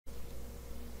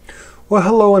Well,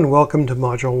 hello and welcome to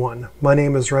Module 1. My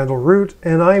name is Randall Root,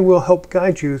 and I will help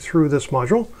guide you through this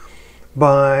module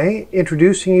by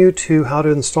introducing you to how to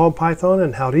install Python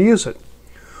and how to use it.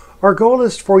 Our goal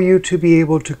is for you to be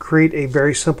able to create a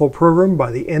very simple program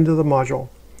by the end of the module.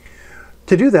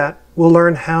 To do that, we'll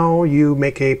learn how you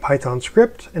make a Python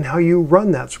script and how you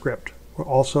run that script. We'll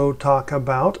also talk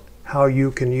about how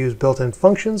you can use built-in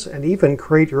functions and even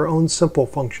create your own simple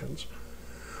functions.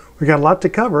 We've got a lot to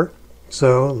cover,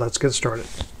 so let's get started.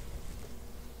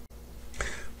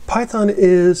 Python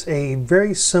is a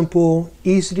very simple,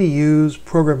 easy to use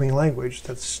programming language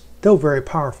that's still very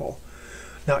powerful.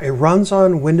 Now it runs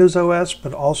on Windows OS,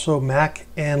 but also Mac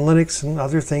and Linux and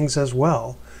other things as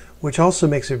well, which also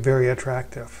makes it very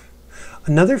attractive.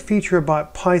 Another feature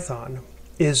about Python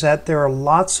is that there are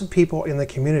lots of people in the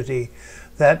community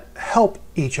that help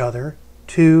each other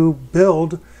to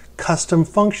build custom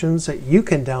functions that you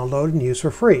can download and use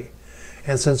for free.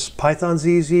 And since Python's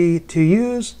easy to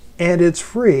use and it's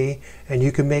free, and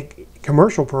you can make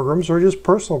commercial programs or just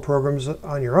personal programs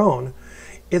on your own,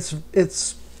 it's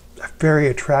a very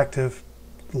attractive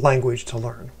language to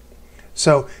learn.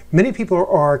 So many people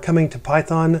are coming to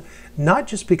Python not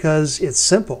just because it's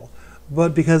simple,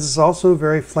 but because it's also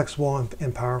very flexible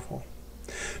and powerful.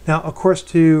 Now, of course,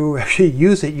 to actually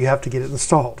use it, you have to get it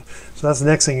installed. So that's the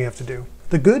next thing you have to do.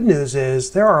 The good news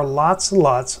is there are lots and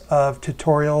lots of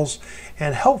tutorials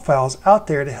and help files out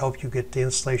there to help you get the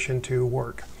installation to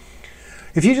work.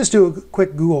 If you just do a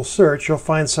quick Google search, you'll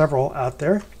find several out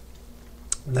there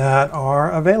that are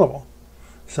available.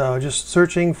 So just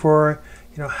searching for,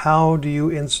 how do you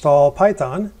install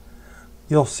Python,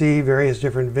 you'll see various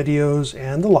different videos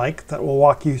and the like that will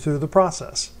walk you through the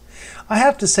process. I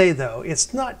have to say though,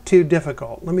 it's not too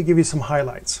difficult. Let me give you some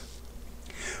highlights.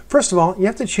 First of all, you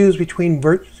have to choose between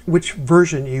which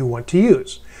version you want to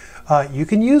use. You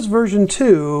can use version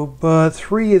 2, but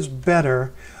 3 is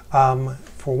better.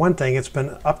 For one thing, it's been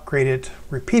upgraded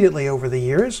repeatedly over the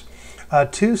years.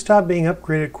 2 stopped being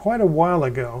upgraded quite a while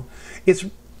ago. It's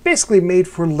basically made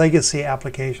for legacy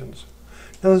applications.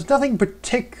 Now, there's nothing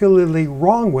particularly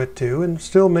wrong with 2, and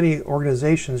still many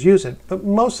organizations use it, but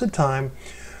most of the time,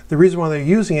 the reason why they're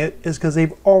using it is because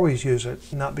they've always used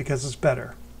it, not because it's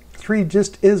better. 3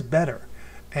 just is better,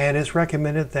 and it's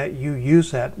recommended that you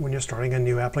use that when you're starting a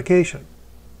new application.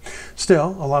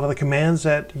 Still, a lot of the commands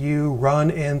that you run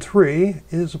in 3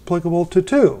 is applicable to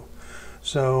 2.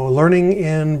 So learning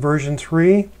in version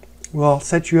 3 will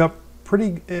set you up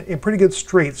in pretty good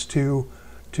straits to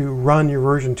run your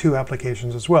version 2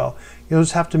 applications as well. You'll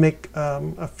just have to make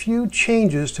a few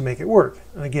changes to make it work.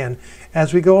 And again,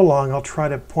 as we go along, I'll try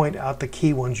to point out the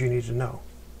key ones you need to know.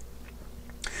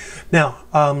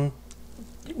 Now,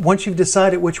 once you've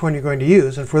decided which one you're going to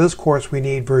use, and for this course we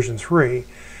need version 3, you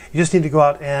just need to go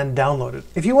out and download it.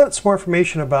 If you want some more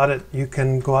information about it, you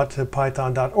can go out to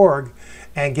python.org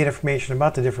and get information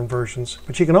about the different versions.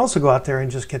 But you can also go out there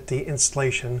and just get the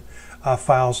installation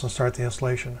files and start the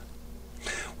installation.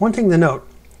 One thing to note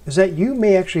is that you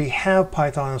may actually have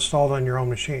Python installed on your own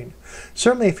machine.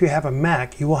 Certainly if you have a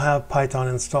Mac, you will have Python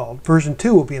installed. Version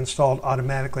 2 will be installed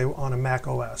automatically on a Mac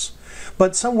OS.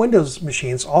 But some Windows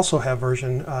machines also have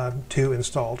version 2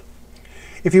 installed.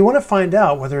 If you want to find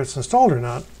out whether it's installed or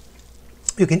not,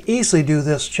 you can easily do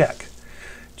this check.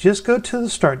 Just go to the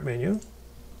Start menu.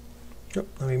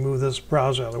 Let me move this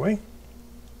browser out of the way.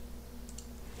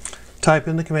 Type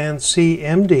in the command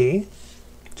cmd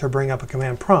to bring up a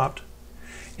command prompt,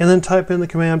 and then type in the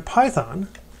command Python,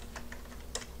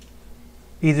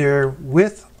 either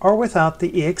with or without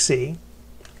the exe, and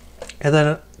then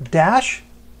a dash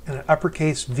and an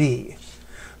uppercase V.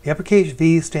 The uppercase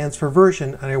V stands for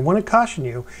version, and I want to caution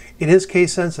you, it is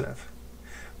case sensitive.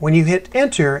 When you hit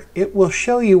enter, it will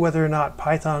show you whether or not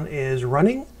Python is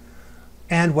running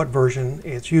and what version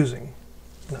it's using.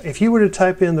 Now, if you were to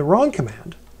type in the wrong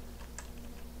command,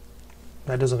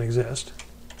 that doesn't exist,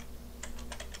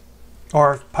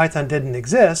 or if Python didn't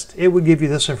exist, it would give you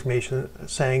this information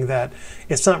saying that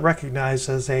it's not recognized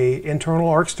as an internal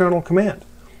or external command.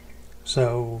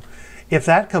 So if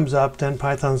that comes up, then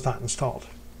Python's not installed.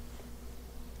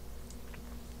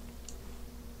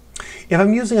 If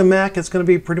I'm using a Mac, it's going to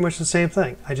be pretty much the same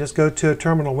thing. I just go to a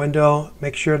terminal window,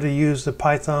 make sure to use the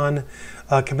Python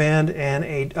command and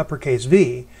a uppercase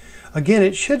V. Again,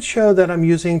 it should show that I'm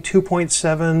using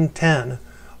 2.710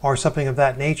 or something of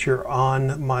that nature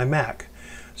on my Mac.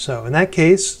 So in that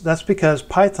case, that's because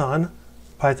Python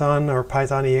or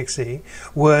Python exe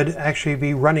would actually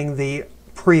be running the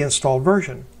pre-installed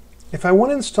version. If I want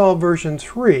to install version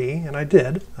 3, and I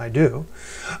do,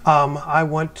 I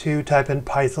want to type in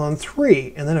Python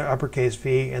 3 and then an uppercase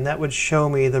V, and that would show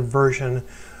me the version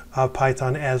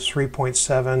Python as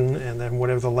 3.7 and then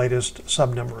whatever the latest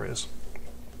sub number is.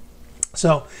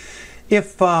 So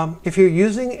if you're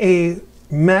using a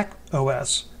Mac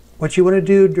OS, what you want to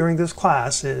do during this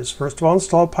class is first of all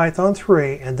install Python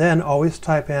 3 and then always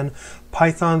type in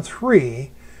Python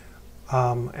 3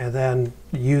 and then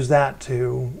use that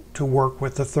to work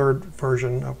with the third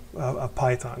version of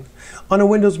Python. On a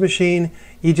Windows machine,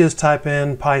 you just type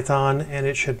in Python and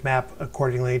it should map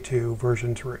accordingly to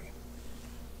version 3.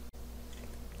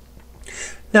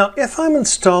 Now, if I'm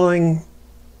installing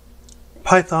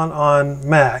Python on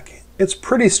Mac, it's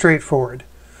pretty straightforward.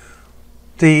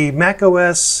 The Mac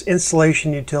OS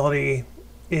installation utility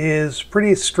is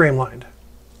pretty streamlined.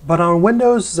 But on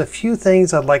Windows, there's a few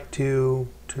things I'd like to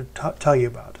tell you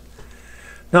about.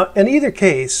 Now, in either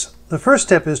case, the first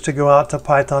step is to go out to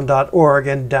python.org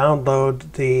and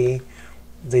download the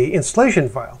installation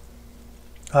file.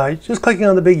 Just clicking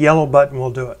on the big yellow button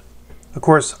will do it. Of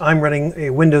course, I'm running a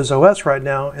Windows OS right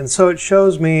now, and so it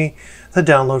shows me the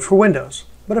download for Windows.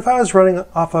 But if I was running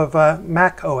off of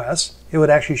Mac OS, it would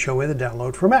actually show me the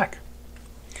download for Mac.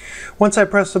 Once I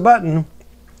press the button,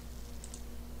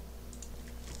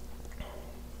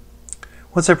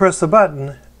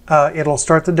 it'll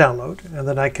start the download, and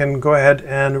then I can go ahead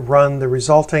and run the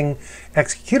resulting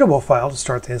executable file to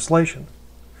start the installation.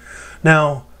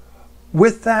 Now,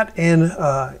 with that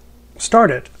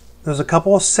started, there's a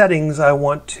couple of settings I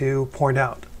want to point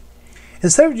out.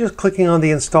 Instead of just clicking on the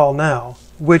install now,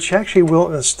 which actually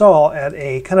will install at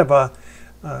a kind of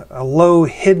a low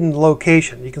hidden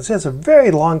location, you can see it's a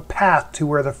very long path to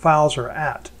where the files are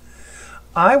at.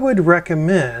 I would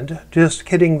recommend just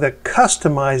hitting the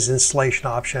customize installation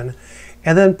option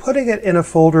and then putting it in a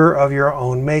folder of your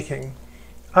own making.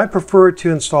 I prefer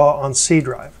to install on C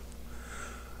drive.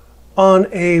 On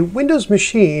a Windows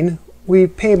machine, we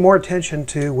pay more attention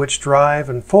to which drive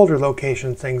and folder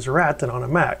location things are at than on a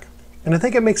Mac. And I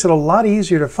think it makes it a lot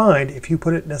easier to find if you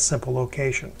put it in a simple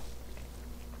location.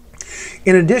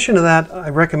 In addition to that, I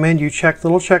recommend you check the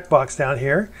little checkbox down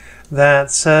here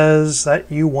that says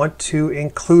that you want to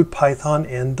include Python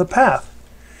in the path.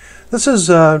 This is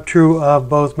true of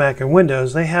both Mac and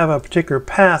Windows. They have a particular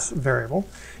path variable.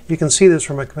 You can see this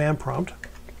from a command prompt.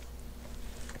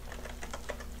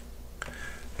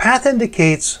 Path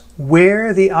indicates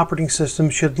where the operating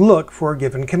system should look for a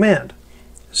given command.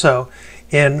 So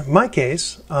in my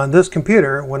case, on this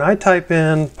computer, when I type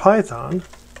in Python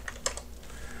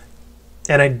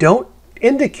and I don't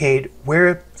indicate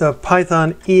where the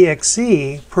Python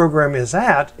exe program is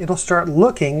at, it'll start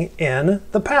looking in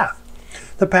the path.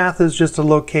 The path is just a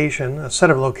location, a set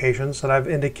of locations that I've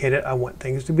indicated I want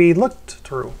things to be looked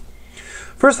through.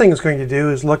 First thing it's going to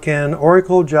do is look in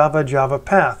Oracle Java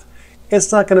path.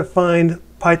 It's not going to find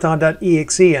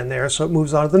python.exe in there, so it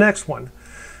moves on to the next one.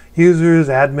 Users,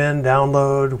 admin,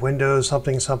 download, Windows,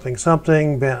 something, something,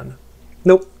 something, bin.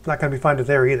 Nope, not going to be finding it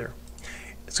there either.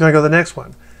 It's going to go to the next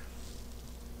one.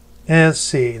 And let's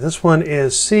see, this one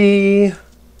is C3,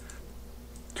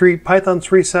 Python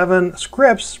 3.7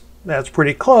 scripts. That's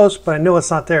pretty close, but I know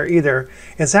it's not there either.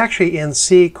 It's actually in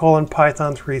C:\Python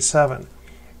 3.7.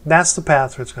 That's the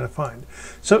path it's going to find.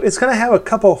 So it's going to have a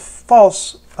couple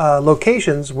false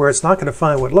locations where it's not going to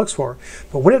find what it looks for.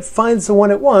 But when it finds the one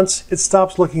it wants, it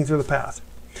stops looking through the path.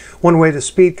 One way to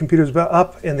speed computers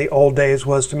up in the old days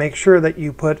was to make sure that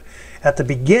you put at the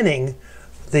beginning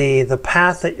the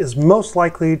path that is most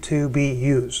likely to be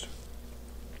used.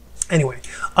 Anyway,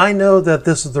 I know that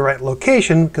this is the right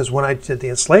location because when I did the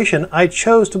installation, I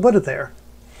chose to put it there.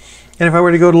 And if I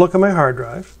were to go to look at my hard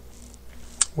drive,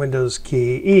 Windows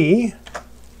key E,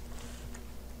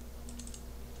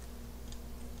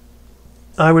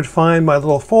 I would find my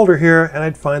little folder here and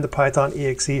I'd find the Python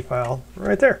exe file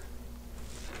right there.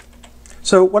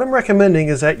 So what I'm recommending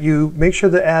is that you make sure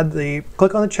to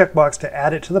click on the checkbox to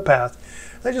add it to the path.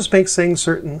 That just makes things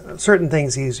certain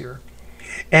things easier.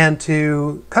 And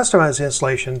to customize the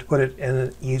installation to put it in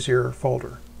an easier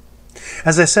folder.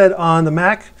 As I said, on the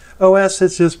Mac OS,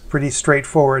 it's just pretty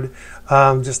straightforward.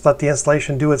 Just let the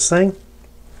installation do its thing,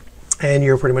 and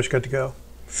you're pretty much good to go.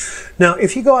 Now,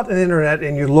 if you go out on the internet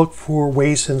and you look for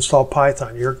ways to install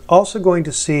Python, you're also going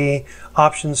to see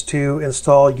options to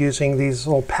install using these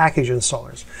little package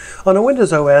installers. On a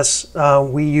Windows OS,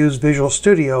 we use Visual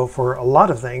Studio for a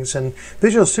lot of things, and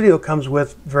Visual Studio comes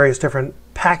with various different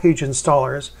package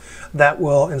installers that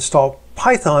will install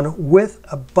Python with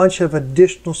a bunch of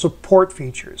additional support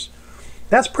features.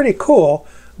 That's pretty cool,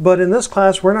 but in this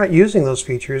class, we're not using those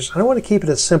features. I want to keep it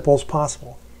as simple as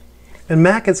possible. In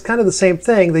Mac, it's kind of the same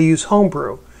thing. They use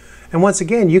Homebrew. And once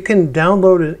again, you can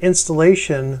download an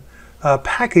installation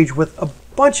package with a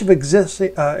bunch of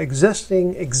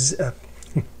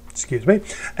excuse me,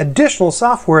 additional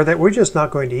software that we're just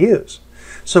not going to use.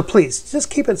 So please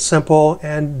just keep it simple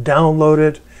and download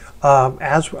it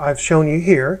as I've shown you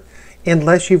here,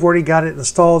 unless you've already got it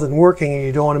installed and working and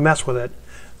you don't want to mess with it.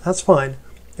 That's fine,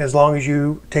 as long as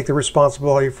you take the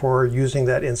responsibility for using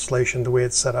that installation the way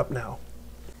it's set up now.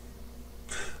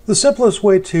 The simplest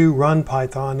way to run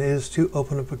Python is to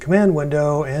open up a command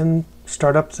window and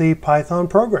start up the Python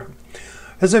program.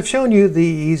 As I've shown you, the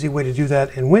easy way to do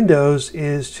that in Windows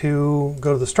is to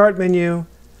go to the Start menu,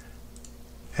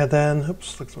 and then,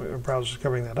 oops, looks like my browser's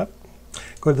covering that up.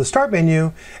 Go to the Start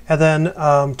menu, and then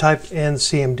type in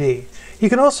CMD. You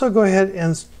can also go ahead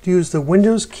and use the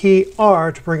Windows key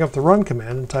R to bring up the Run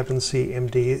command and type in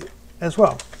CMD as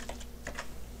well.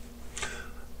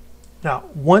 Now,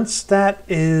 once that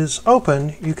is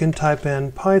open, you can type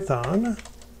in python.exe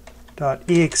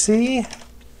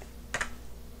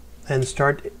and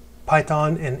start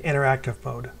Python in interactive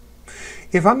mode.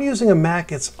 If I'm using a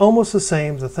Mac, it's almost the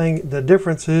same. The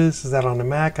difference is that on the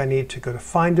Mac, I need to go to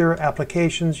Finder,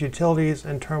 Applications, Utilities,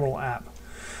 and Terminal App.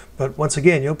 But once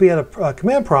again, you'll be at a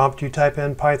command prompt. You type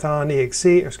in Python exe,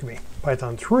 or excuse me,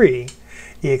 Python 3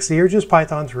 exe, or just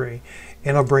Python 3,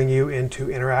 and it'll bring you into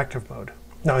interactive mode.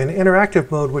 Now, in interactive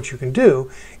mode, what you can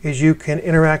do is you can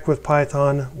interact with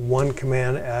Python one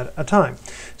command at a time.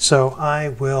 So I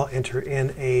will enter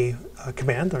in a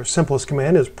command. Our simplest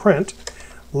command is print,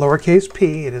 lowercase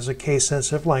p. It is a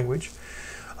case-sensitive language.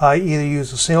 I either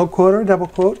use a single quote or a double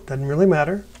quote, doesn't really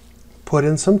matter. Put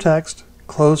in some text,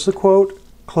 close the quote,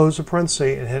 close the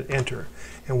parenthesis, and hit enter.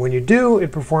 And when you do,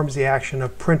 it performs the action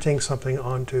of printing something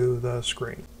onto the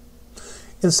screen.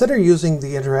 Instead of using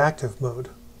the interactive mode,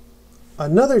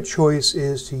 another choice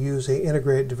is to use an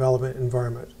integrated development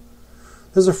environment.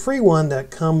 There's a free one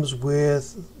that comes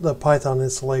with the Python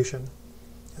installation.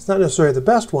 It's not necessarily the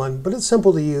best one, but it's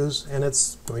simple to use and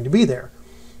it's going to be there.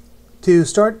 To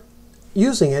start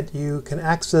using it, you can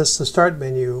access the Start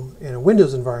menu in a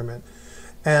Windows environment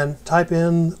and type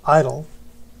in idle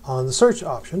on the search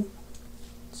option.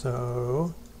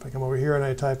 So if I come over here and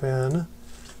I type in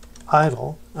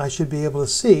idle, I should be able to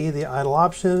see the idle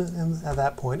option, and at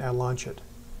that point I launch it.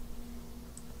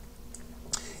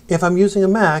 If I'm using a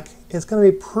Mac, it's going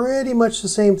to be pretty much the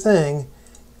same thing.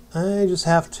 I just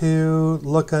have to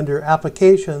look under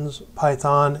Applications,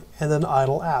 Python, and then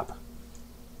Idle App.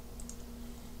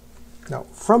 Now,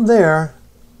 from there,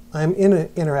 I'm in an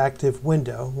interactive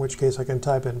window, in which case I can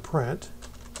type in print,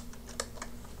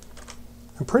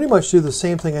 and pretty much do the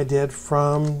same thing I did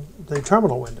from the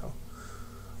terminal window.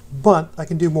 But I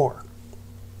can do more.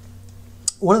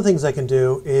 One of the things I can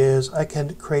do is I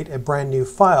can create a brand new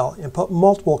file and put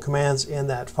multiple commands in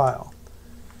that file.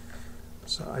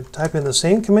 So I type in the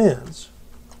same commands,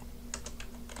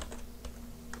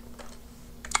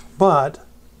 but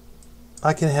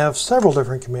I can have several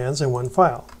different commands in one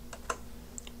file.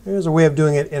 There's a way of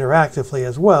doing it interactively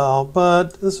as well,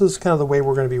 but this is kind of the way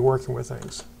we're going to be working with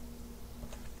things.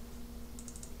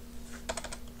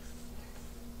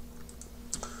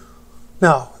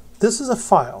 Now, this is a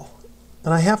file,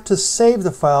 and I have to save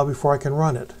the file before I can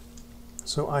run it.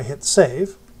 So I hit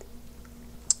save.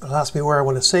 It'll ask me where I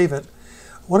want to save it.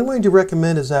 What I'm going to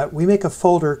recommend is that we make a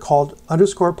folder called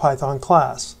 _Python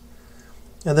class,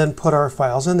 and then put our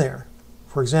files in there.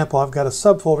 For example, I've got a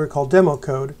subfolder called demo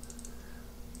code,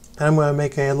 and I'm going to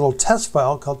make a little test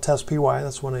file called test.py.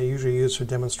 That's one I usually use for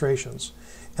demonstrations.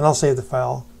 And I'll save the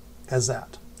file as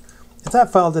that. If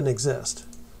that file didn't exist,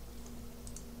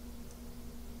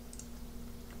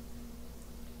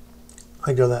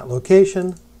 I go to that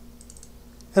location,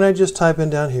 and I just type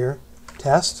in down here,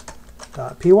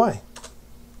 test.py.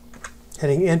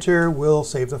 Hitting enter will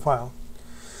save the file.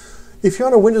 If you're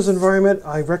on a Windows environment,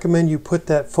 I recommend you put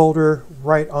that folder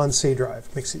right on C drive.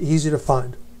 It makes it easy to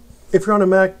find. If you're on a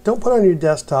Mac, don't put it on your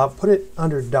desktop, put it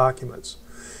under Documents.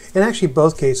 In actually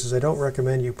both cases, I don't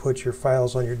recommend you put your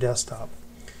files on your desktop.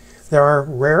 There are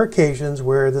rare occasions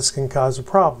where this can cause a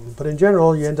problem, but in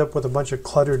general, you end up with a bunch of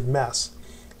cluttered mess.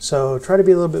 So try to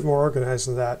be a little bit more organized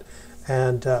than that,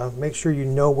 and make sure you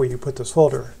know where you put this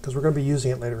folder, because we're going to be using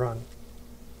it later on.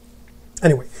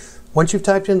 Anyway, once you've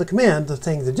typed in the command, the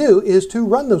thing to do is to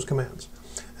run those commands.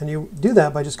 And you do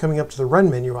that by just coming up to the Run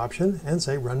menu option and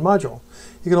say Run Module.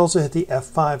 You can also hit the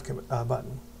F5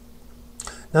 button.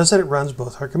 Notice that it runs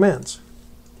both our commands.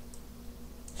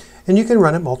 And you can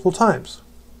run it multiple times.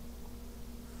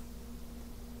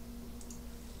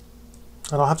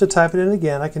 I don't have to type it in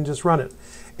again, I can just run it.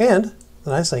 And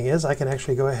the nice thing is I can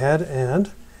actually go ahead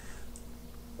and,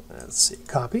 let's see,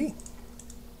 copy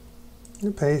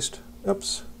and paste,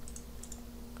 oops,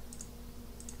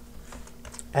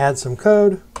 add some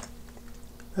code,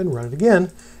 and run it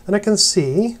again, and I can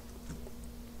see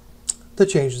the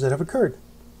changes that have occurred.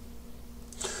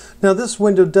 Now this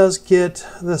window does get,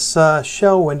 this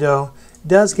shell window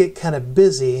does get kind of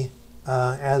busy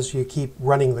as you keep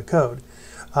running the code.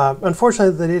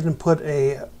 Unfortunately, they didn't put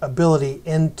a ability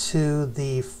into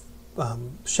the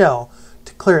shell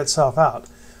to clear itself out.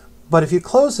 But if you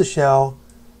close the shell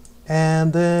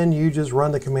and then you just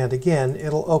run the command again,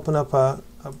 it'll open up a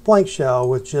blank shell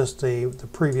with just the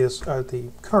previous or the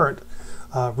current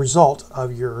result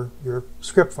of your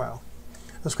script file.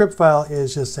 A script file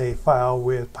is just a file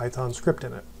with Python script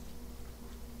in it.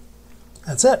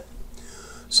 That's it.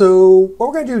 So what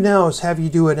we're going to do now is have you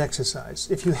do an exercise.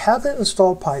 If you haven't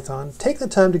installed Python, take the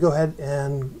time to go ahead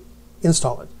and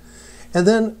install it. And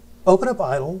then open up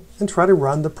idle and try to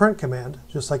run the print command,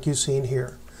 just like you've seen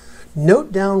here.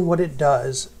 Note down what it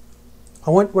does.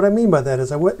 What I mean by that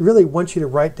is I really want you to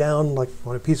write down, like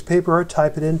on a piece of paper, or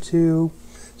type it into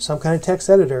some kind of text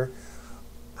editor.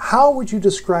 How would you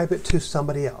describe it to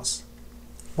somebody else?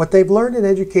 What they've learned in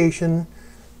education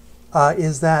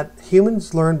is that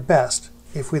humans learn best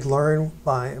if we learn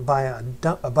by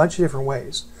a bunch of different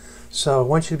ways. So I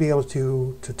want you to be able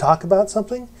to talk about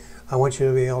something. I want you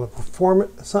to be able to perform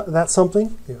that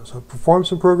something. So perform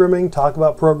some programming, talk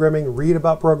about programming, read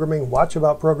about programming, watch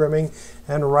about programming,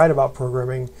 and write about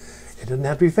programming. It doesn't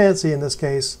have to be fancy in this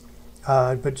case,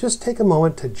 but just take a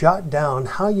moment to jot down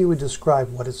how you would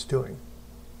describe what it's doing.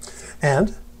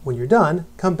 And when you're done,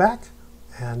 come back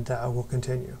and we'll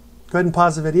continue. Go ahead and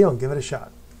pause the video and give it a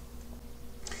shot.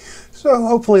 So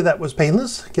hopefully that was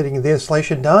painless, getting the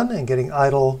installation done and getting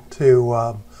idle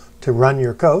to run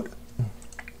your code.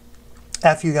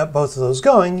 After you got both of those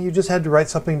going, you just had to write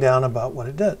something down about what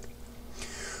it did.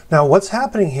 Now what's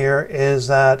happening here is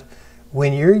that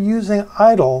when you're using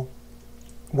idle,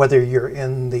 whether you're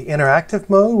in the interactive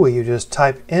mode where you just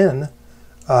type in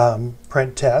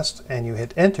print test and you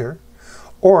hit enter,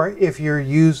 or if you're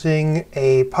using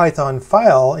a Python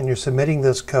file and you're submitting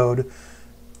this code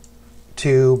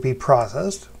to be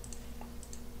processed,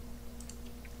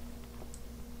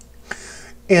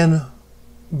 in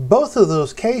both of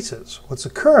those cases, what's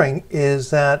occurring is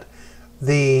that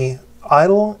the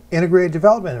idle integrated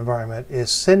development environment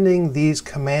is sending these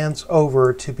commands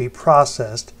over to be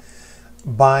processed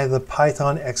by the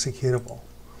Python executable.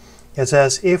 It's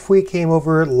as if we came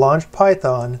over, launched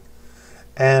Python,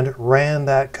 and ran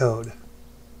that code.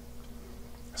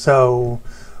 So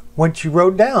what you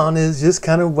wrote down is just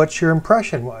kind of what your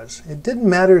impression was. It didn't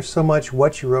matter so much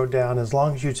what you wrote down as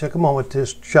long as you took a moment to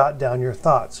just jot down your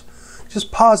thoughts. Just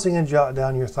pausing and jot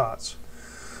down your thoughts.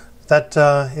 That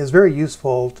is very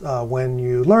useful when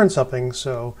you learn something,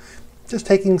 so just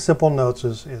taking simple notes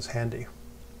is handy.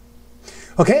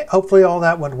 Okay, hopefully all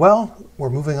that went well. We're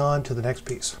moving on to the next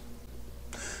piece.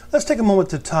 Let's take a moment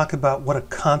to talk about what a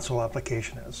console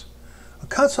application is. A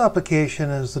console application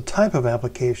is the type of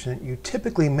application that you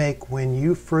typically make when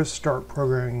you first start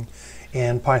programming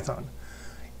in Python.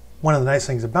 One of the nice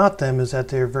things about them is that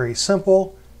they're very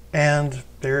simple and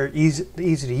they're easy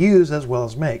to use as well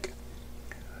as make.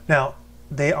 Now,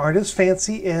 they aren't as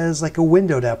fancy as like a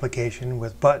windowed application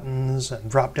with buttons and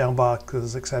drop-down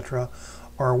boxes, etc.,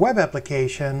 or a web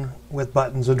application with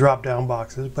buttons and drop-down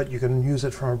boxes, but you can use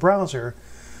it from a browser.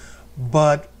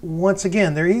 But once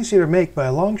again, they're easier to make by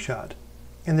a long shot,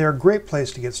 and they're a great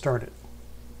place to get started.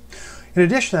 In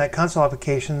addition to that, console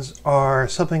applications are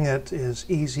something that is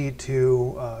easy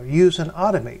to use and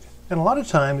automate. And a lot of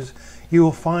times you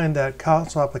will find that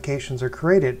console applications are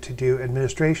created to do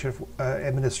administrative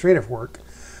work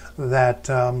that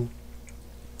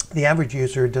the average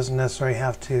user doesn't necessarily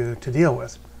have to deal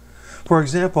with. For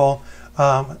example,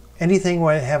 anything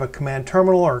where you have a command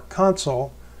terminal or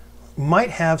console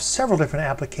might have several different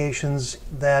applications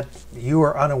that you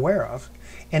are unaware of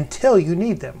until you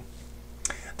need them.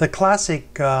 The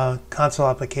classic console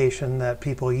application that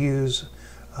people use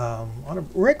on a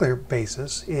regular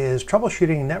basis is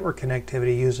troubleshooting network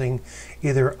connectivity using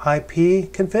either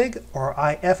ipconfig or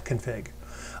ifconfig.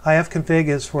 ifconfig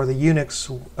is for the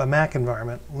Unix Mac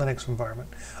environment, Linux environment.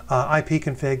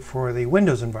 ipconfig for the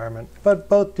Windows environment, but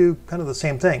both do kind of the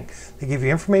same thing. They give you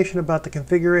information about the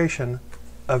configuration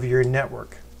of your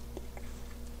network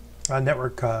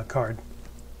card.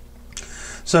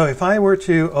 So if I were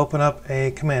to open up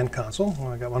a command console, well,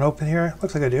 I got one open here,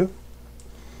 looks like I do.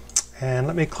 And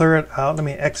let me clear it out. Let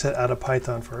me exit out of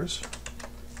Python first.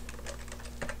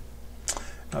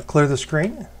 I'll clear the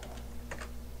screen.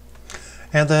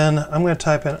 And then I'm going to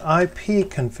type in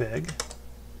ipconfig,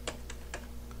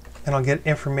 and I'll get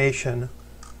information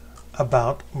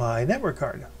about my network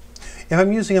card. If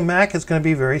I'm using a Mac, it's going to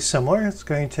be very similar. It's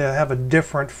going to have a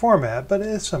different format, but it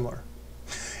is similar.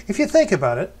 If you think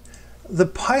about it, the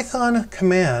Python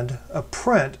command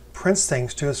print prints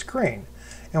things to a screen.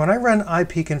 And when I run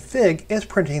ipconfig, it's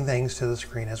printing things to the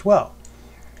screen as well.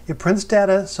 It prints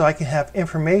data so I can have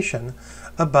information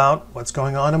about what's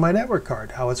going on in my network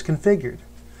card, how it's configured.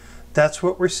 That's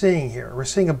what we're seeing here. We're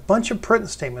seeing a bunch of print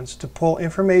statements to pull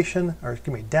information, or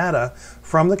excuse me, data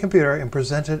from the computer and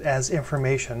present it as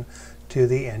information to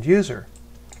the end user.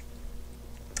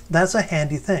 That's a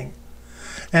handy thing.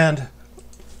 And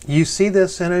you see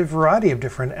this in a variety of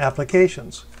different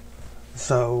applications.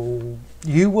 So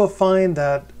you will find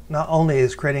that not only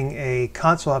is creating a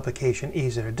console application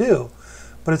easy to do,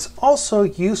 but it's also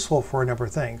useful for a number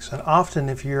of things. And often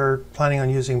if you're planning on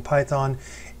using Python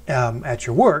at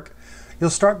your work, you'll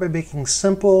start by making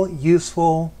simple,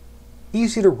 useful,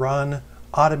 easy to run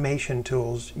automation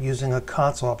tools using a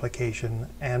console application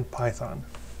and Python.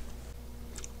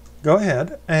 Go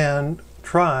ahead and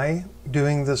try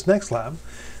doing this next lab,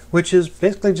 which is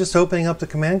basically just opening up the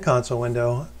command console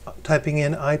window, typing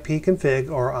in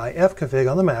ipconfig or ifconfig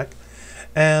on the Mac,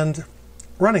 and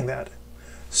running that.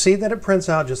 See that it prints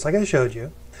out just like I showed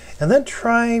you, and then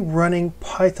try running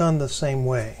Python the same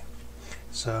way.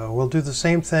 So we'll do the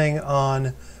same thing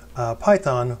on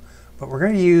Python, but we're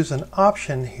going to use an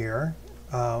option here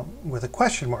with a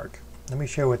question mark. Let me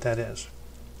show you what that is.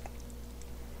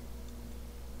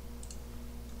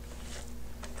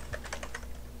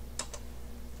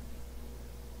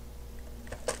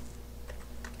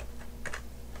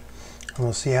 And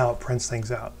we'll see how it prints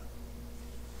things out.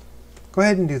 Go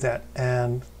ahead and do that,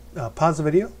 and pause the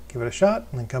video, give it a shot,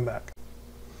 and then come back.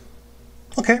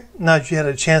 Okay, now that you had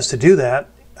a chance to do that,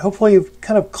 hopefully you've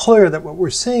kind of clear that what we're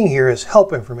seeing here is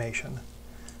help information.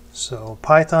 So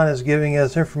Python is giving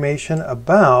us information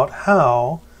about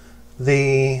how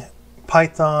the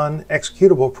Python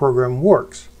executable program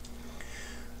works.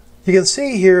 You can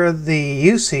see here the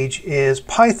usage is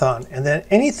Python, and then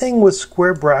anything with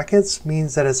square brackets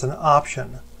means that it's an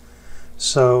option.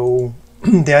 So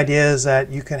the idea is that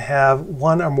you can have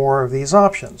one or more of these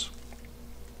options.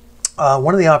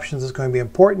 One of the options that's going to be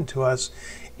important to us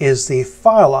is the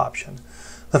file option.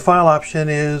 The file option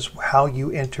is how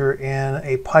you enter in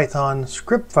a Python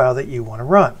script file that you want to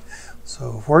run.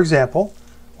 So for example,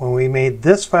 when we made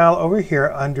this file over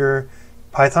here under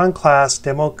Python class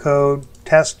demo code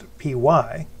test py,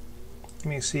 let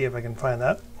me see if I can find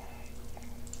that.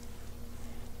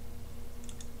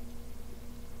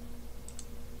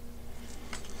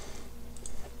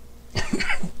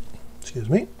 Excuse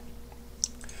me.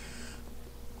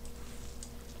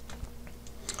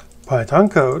 Python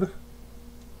code,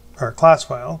 or class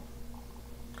file,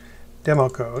 demo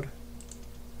code,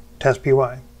 test py.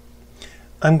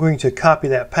 I'm going to copy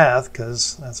that path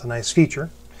because that's a nice feature.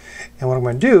 And what I'm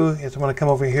going to do is I'm going to come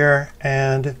over here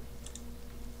and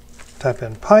type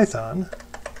in Python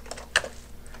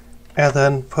and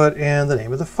then put in the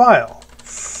name of the file.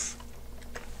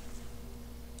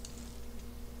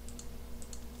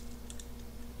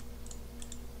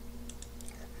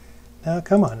 Now,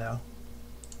 come on now.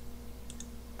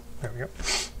 There we go.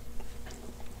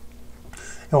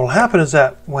 And what will happen is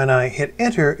that when I hit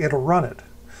enter, it'll run it.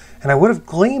 And I would have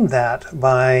gleaned that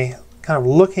by kind of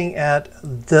looking at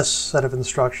this set of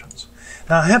instructions.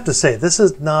 Now I have to say, this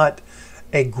is not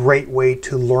a great way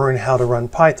to learn how to run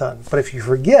Python, but if you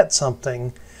forget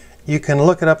something, you can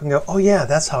look it up and go, oh yeah,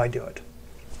 that's how I do it.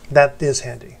 That is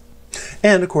handy.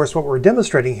 And of course, what we're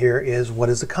demonstrating here is what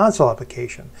is a console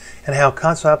application and how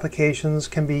console applications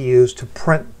can be used to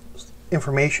print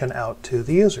information out to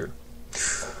the user.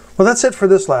 Well, that's it for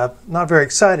this lab. Not very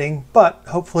exciting, but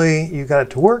hopefully you got it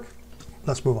to work.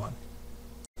 Let's move on.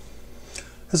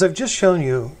 As I've just shown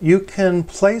you, you can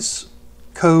place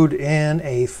code in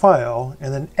a file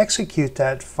and then execute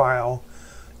that file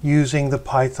using the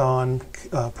Python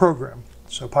program.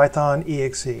 So Python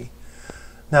exe.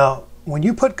 Now, when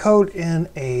you put code in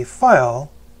a file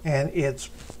and it's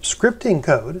scripting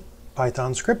code,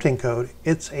 Python scripting code,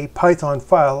 it's a Python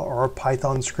file or a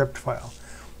Python script file.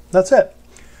 That's it.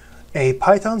 A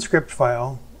Python script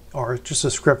file, or just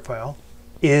a script file,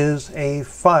 is a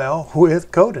file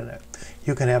with code in it.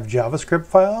 You can have JavaScript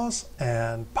files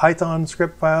and Python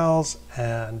script files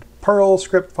and Perl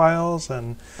script files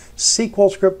and SQL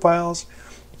script files.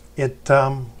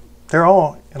 They're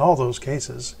all, in all those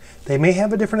cases, they may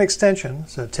have a different extension.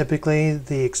 So typically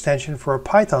the extension for a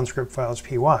Python script file is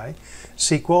py,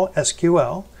 SQL,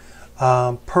 SQL,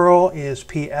 Perl is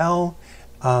PL,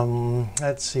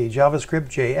 let's see, JavaScript,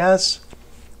 JS,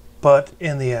 but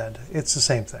in the end, it's the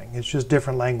same thing. It's just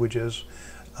different languages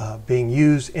being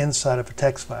used inside of a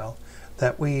text file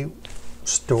that we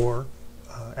store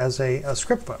as a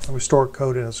script file. We store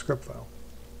code in a script file.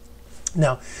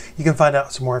 Now, you can find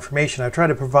out some more information. I try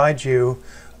to provide you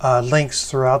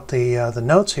links throughout the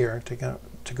notes here to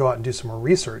go out and do some more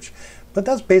research, but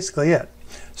that's basically it.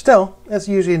 Still, it's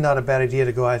usually not a bad idea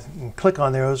to go out and click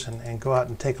on those and go out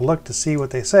and take a look to see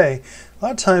what they say. A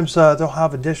lot of times they'll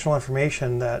have additional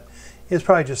information that is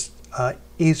probably just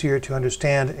easier to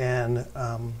understand and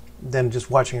than just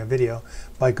watching a video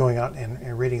by going out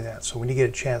and reading that. So when you get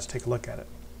a chance, take a look at it.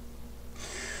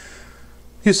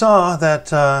 You saw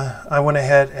that I went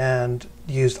ahead and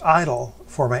used idle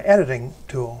for my editing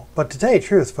tool. But to tell you the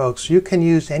truth, folks, you can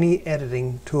use any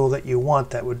editing tool that you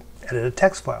want that would edit a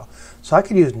text file. So I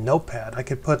could use Notepad. I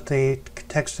could put the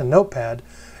text in Notepad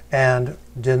and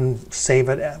then save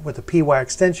it with a PY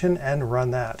extension and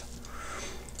run that.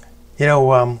 You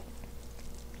know,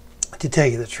 to tell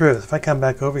you the truth, if I come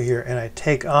back over here and I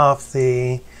take off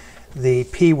the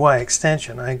PY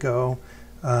extension, I go,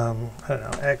 I don't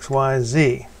know, X, Y,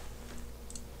 Z.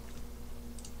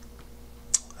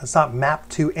 It's not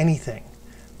mapped to anything.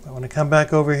 But when I come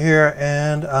back over here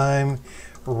and I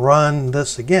run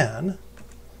this again,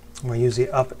 I'm going to use the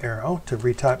up arrow to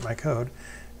retype my code,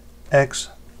 X,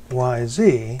 Y,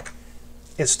 Z,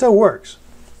 it still works.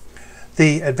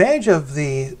 The advantage of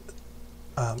the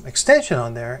extension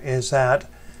on there is that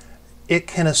it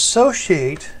can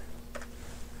associate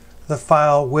the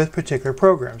file with particular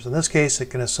programs. In this case,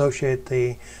 it can associate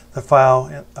the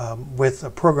file with a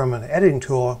program and editing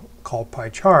tool called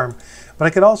PyCharm, but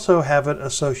I could also have it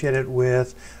associated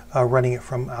with running it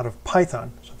from out of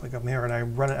Python. So if I come here and I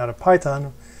run it out of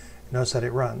Python, notice that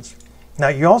it runs. Now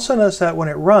you also notice that when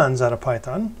it runs out of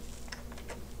Python,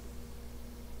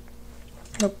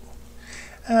 nope,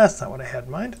 that's not what I had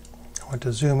in mind. I want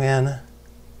to zoom in,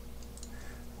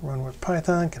 run with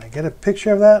Python. Can I get a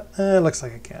picture of that? It looks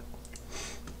like I can't.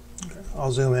 Okay.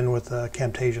 I'll zoom in with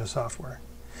Camtasia software.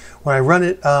 When I run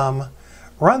it,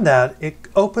 run that, it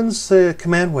opens the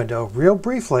command window real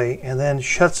briefly and then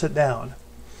shuts it down.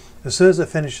 As soon as it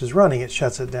finishes running, it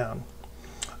shuts it down.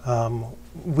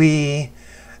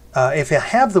 If I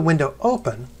have the window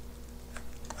open,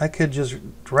 I could just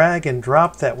drag and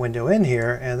drop that window in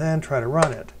here and then try to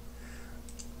run it.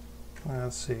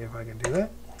 Let's see if I can do that.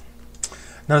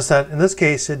 Notice that in this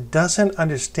case, it doesn't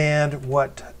understand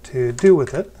what to do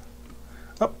with it.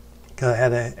 Oh, because I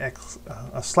had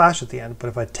a slash at the end. But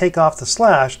if I take off the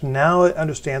slash, now it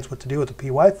understands what to do with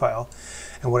the PY file.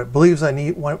 And what it believes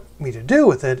want me to do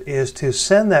with it is to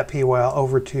send that PY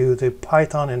over to the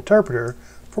Python interpreter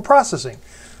for processing.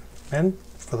 And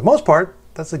for the most part,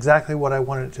 that's exactly what I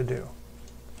wanted it to do.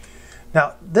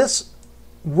 Now, this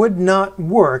would not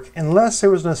work unless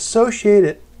there was an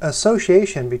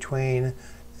association between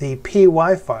the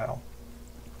PY file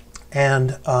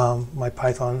and my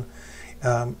Python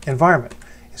environment.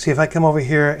 See, if I come over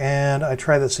here and I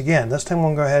try this again, this time I'm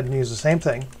going to go ahead and use the same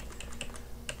thing.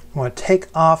 I'm going to take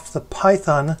off the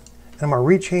Python and I'm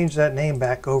going to rechange that name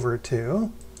back over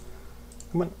to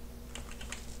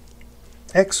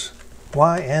X,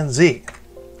 Y, and Z.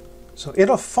 So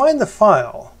it'll find the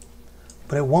file,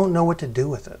 but it won't know what to do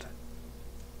with it.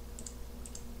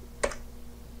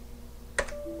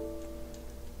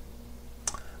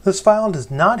 This file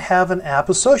does not have an app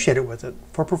associated with it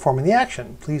for performing the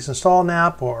action. Please install an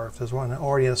app, or if there's one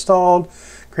already installed,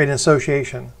 create an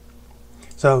association.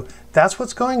 So that's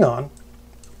what's going on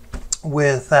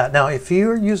with that. Now, if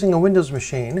you're using a Windows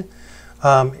machine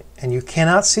and you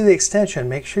cannot see the extension,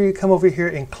 make sure you come over here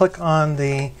and click on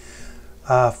the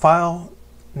File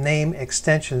Name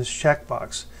Extensions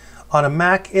checkbox. On a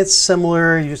Mac, it's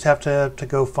similar. You just have to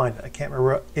go find it. I can't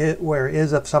remember where it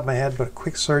is off the top of my head, but a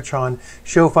quick search on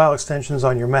Show File Extensions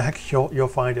on your Mac, you'll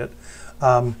find it.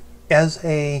 As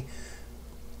a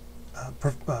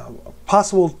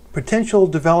possible potential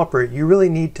developer, you really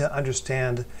need to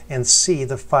understand and see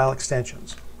the file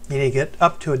extensions. You need to get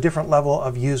up to a different level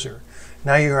of user.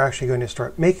 Now you're actually going to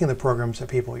start making the programs that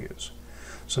people use.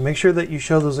 So make sure that you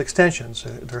show those extensions.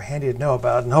 They're handy to know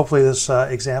about, and hopefully this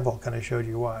example kind of showed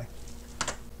you why.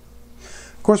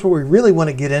 Of course, what we really want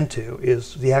to get into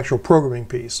is the actual programming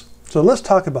piece. So let's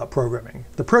talk about programming.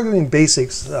 The programming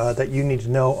basics that you need to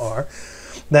know are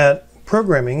that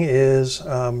programming is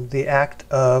the act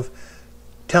of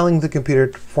telling the computer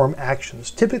to perform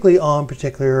actions, typically on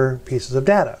particular pieces of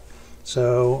data.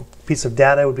 So a piece of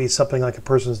data would be something like a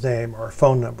person's name or a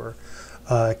phone number.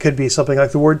 It could be something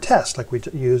like the word test, like we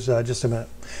used just a minute.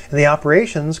 And the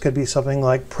operations could be something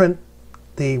like print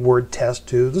the word test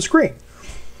to the screen.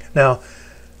 Now,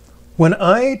 when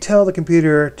I tell the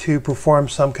computer to perform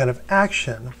some kind of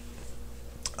action,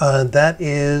 That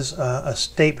is a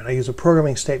statement. I use a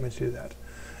programming statement to do that.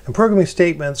 And programming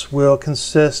statements will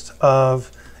consist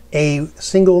of a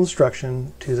single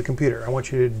instruction to the computer. I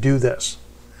want you to do this.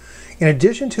 In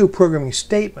addition to programming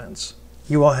statements,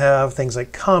 you will have things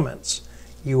like comments.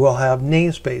 You will have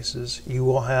namespaces. You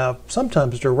will have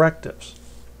sometimes directives.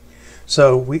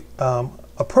 So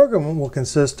a program will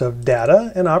consist of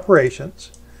data and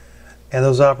operations, and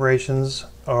those operations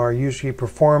are usually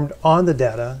performed on the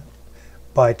data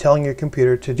by telling your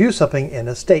computer to do something in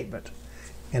a statement.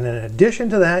 And in addition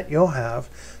to that, you'll have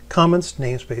comments,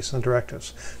 namespace, and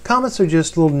directives. Comments are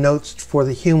just little notes for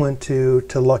the human to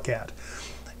look at.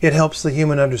 It helps the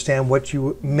human understand what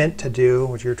you meant to do,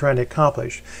 what you're trying to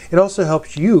accomplish. It also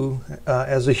helps you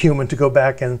as a human to go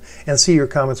back and see your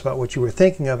comments about what you were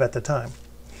thinking of at the time.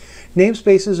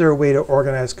 Namespaces are a way to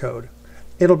organize code.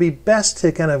 It'll be best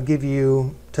to kind of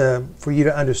for you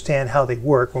to understand how they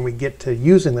work when we get to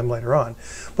using them later on.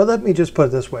 But let me just put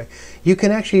it this way. You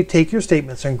can actually take your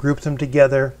statements and group them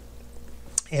together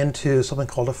into something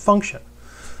called a function.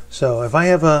 So if I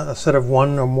have a set of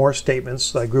one or more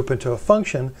statements that I group into a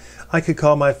function, I could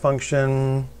call my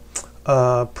function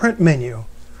print menu.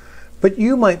 But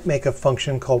you might make a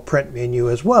function called print menu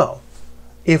as well.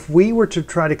 If we were to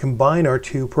try to combine our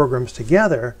two programs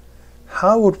together,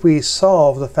 how would we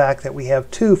solve the fact that we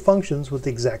have two functions with the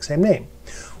exact same name?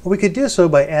 Well, we could do so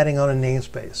by adding on a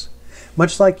namespace.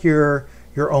 Much like your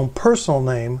own personal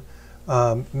name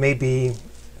may be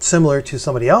similar to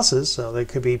somebody else's, so there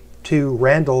could be two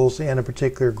Randalls in a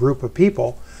particular group of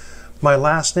people. My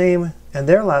last name and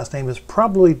their last name is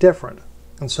probably different.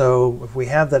 And so if we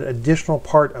have that additional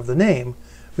part of the name,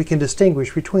 we can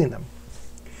distinguish between them.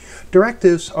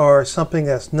 Directives are something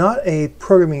that's not a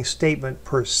programming statement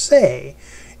per se.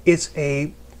 It's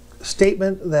a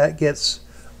statement that gets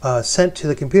sent to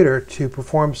the computer to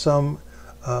perform some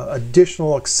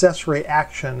additional accessory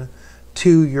action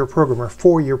to your program or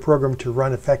for your program to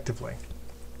run effectively.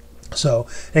 So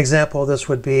an example of this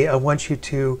would be, I want you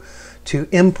to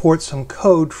import some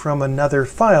code from another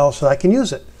file so I can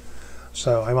use it.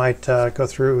 So I might go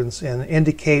through and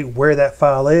indicate where that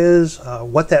file is,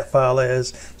 what that file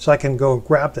is, so I can go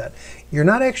grab that. You're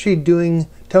not actually telling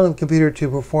the computer to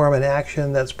perform an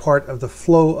action that's part of the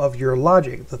flow of your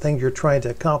logic, the things you're trying to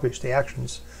accomplish, the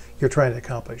actions you're trying to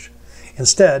accomplish.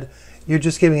 Instead, you're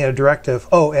just giving it a directive,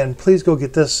 oh, and please go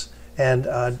get this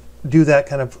and do that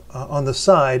kind of on the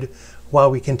side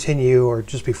while we continue, or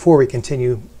just before we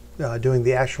continue doing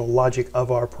the actual logic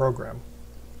of our program.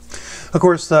 Of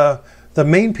course, the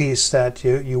main piece that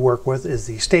you work with is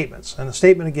the statements. And the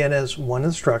statement, again, is one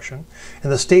instruction.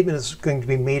 And the statement is going to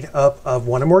be made up of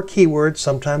one or more keywords.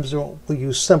 Sometimes we'll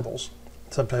use symbols.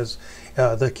 Sometimes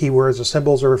the keywords or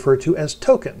symbols are referred to as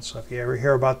tokens. So if you ever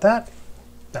hear about that,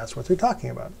 that's what they're talking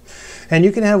about. And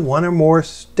you can have one or more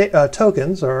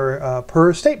tokens or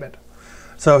per statement.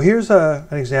 So here's an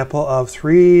example of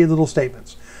three little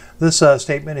statements. This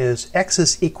statement is x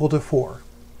is equal to 4.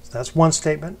 So that's one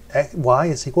statement. Y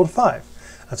is equal to 5.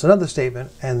 That's another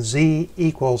statement. And z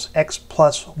equals x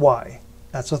plus y.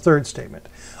 That's a third statement.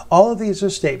 All of these are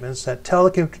statements that tell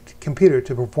the computer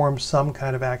to perform some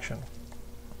kind of action.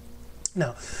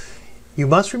 Now, you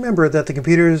must remember that the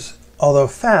computer is, although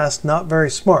fast, not very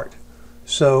smart.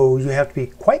 So you have to be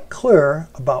quite clear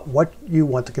about what you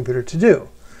want the computer to do.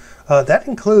 That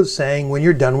includes saying when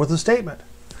you're done with a statement.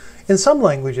 In some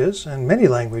languages, and many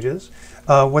languages,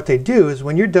 what they do is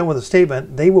when you're done with a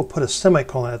statement, they will put a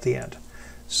semicolon at the end.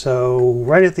 So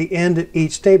right at the end of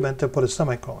each statement, they'll put a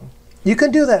semicolon. You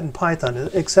can do that in Python,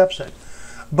 it accepts it,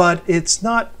 but it's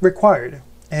not required.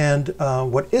 And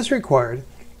what is required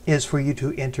is for you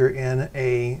to enter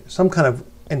in some kind of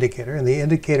indicator, and the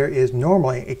indicator is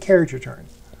normally a carriage return.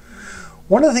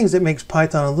 One of the things that makes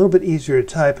Python a little bit easier to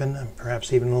type, and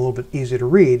perhaps even a little bit easier to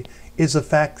read, is the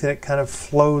fact that it kind of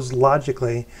flows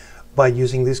logically by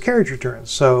using these carriage returns.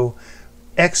 So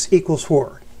x equals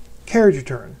 4, carriage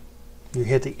return. You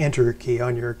hit the enter key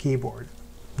on your keyboard.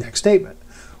 Next statement,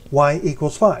 y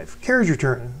equals 5, carriage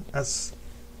return. That's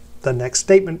the next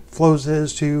statement flows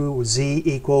is to z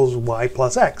equals y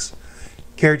plus x.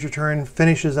 Carriage return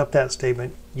finishes up that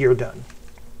statement, you're done.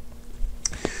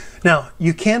 Now,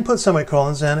 you can put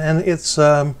semicolons in, and it's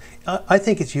I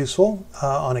think it's useful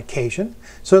on occasion.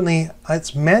 Certainly,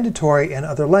 it's mandatory in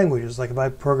other languages. Like if I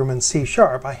program in C#,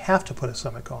 I have to put a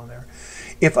semicolon there.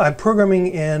 If I'm programming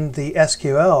in the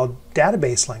SQL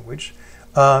database language,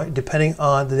 depending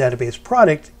on the database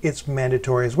product, it's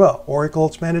mandatory as well. Oracle,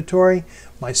 it's mandatory.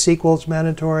 MySQL, it's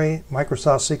mandatory.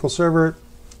 Microsoft SQL Server,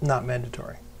 not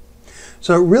mandatory.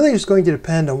 So it really is going to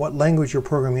depend on what language you're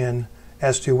programming in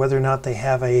as to whether or not they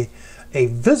have a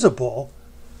visible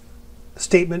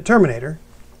statement terminator,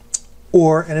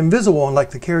 or an invisible one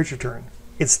like the carriage return.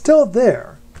 It's still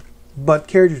there, but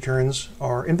carriage returns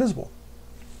are invisible.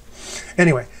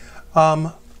 Anyway,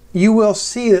 you will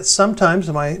see that sometimes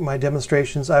in my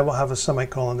demonstrations I will have a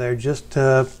semicolon there just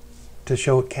to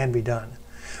show it can be done.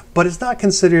 But it's not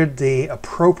considered the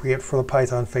appropriate for the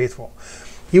Python faithful.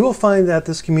 You will find that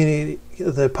this community,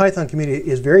 the Python community,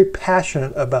 is very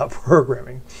passionate about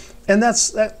programming, and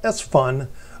that's fun.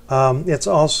 It's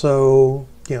also,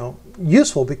 you know,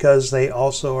 useful because they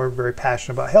also are very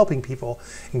passionate about helping people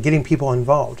and getting people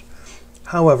involved.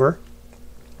 However,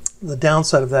 the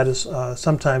downside of that is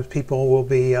sometimes people will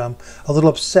be a little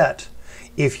upset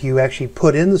if you actually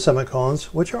put in the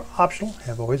semicolons, which are optional,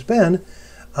 have always been,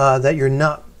 that you're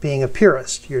not being a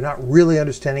purist. You're not really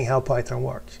understanding how Python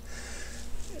works.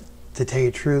 To tell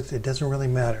you the truth, it doesn't really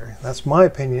matter. That's my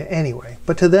opinion anyway,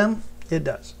 but to them, it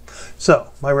does.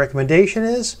 So my recommendation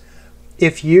is,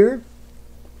 if you're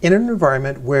in an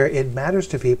environment where it matters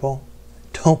to people,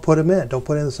 don't put them in. Don't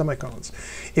put in the semicolons.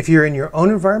 If you're in your own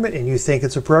environment and you think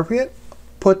it's appropriate,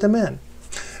 put them in.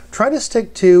 Try to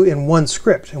stick to, in one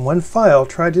script, in one file,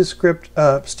 try to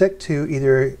stick to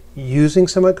either using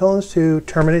semicolons to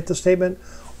terminate the statement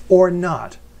or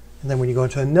not. And then when you go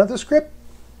into another script,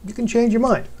 you can change your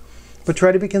mind. But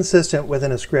try to be consistent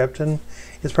within a script, and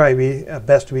it's probably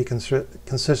best to be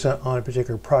consistent on a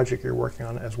particular project you're working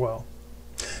on as well.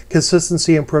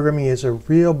 Consistency in programming is a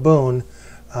real boon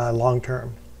long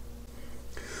term.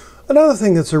 Another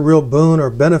thing that's a real boon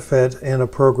or benefit in a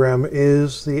program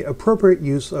is the appropriate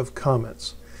use of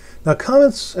comments. Now,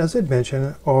 comments, as I'd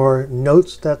mentioned, are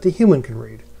notes that the human can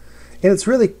read. And it's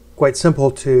really quite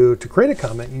simple to create a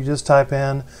comment. You just type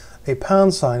in a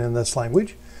pound sign in this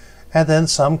language, and then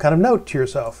some kind of note to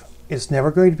yourself. It's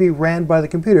never going to be ran by the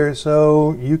computer,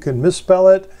 so you can misspell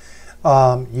it,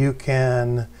 you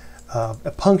can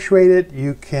punctuate it,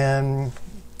 you can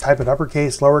type it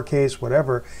uppercase, lowercase,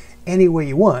 whatever, any way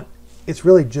you want. It's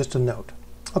really just a note.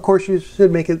 Of course, you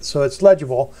should make it so it's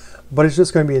legible, but it's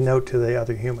just going to be a note to the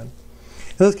other human.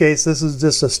 In this case, this is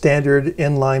just a standard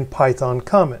inline Python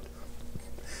comment.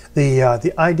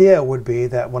 The idea would be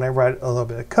that when I write a little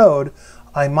bit of code,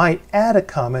 I might add a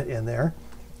comment in there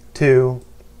to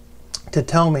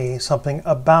tell me something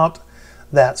about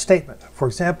that statement. For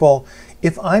example,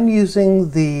 if I'm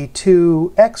using the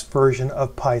 2x version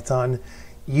of Python,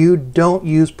 you don't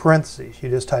use parentheses. You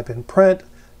just type in print,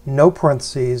 no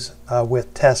parentheses,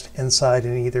 with test inside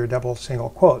in either double or single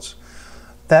quotes.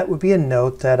 That would be a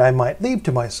note that I might leave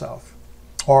to myself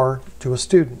or to a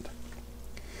student.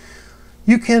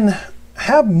 You can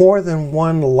have more than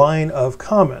one line of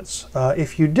comments.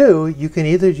 If you do, you can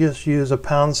either just use a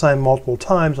pound sign multiple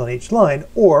times on each line,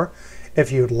 or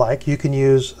if you'd like, you can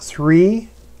use 3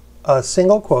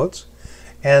 single quotes,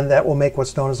 and that will make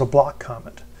what's known as a block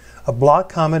comment. A block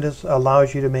comment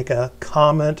allows you to make a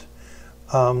comment,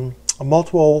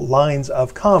 multiple lines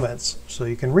of comments, so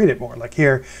you can read it more. Like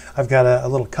here, I've got a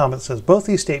little comment that says both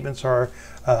these statements are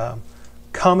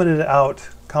commented out.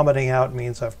 Commenting out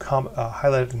means I've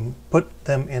highlighted and put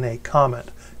them in a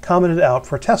comment. Commented out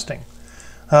for testing.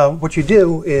 What you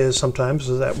do is sometimes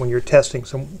is that when you're testing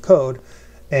some code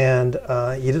and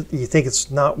you think it's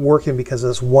not working because of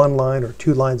this 1 line or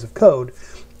 2 lines of code,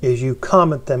 is you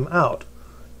comment them out.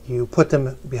 You put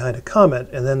them behind a comment,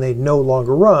 and then they no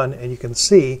longer run, and you can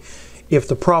see if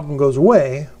the problem goes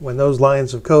away when those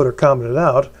lines of code are commented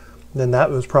out, then that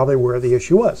was probably where the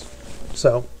issue was.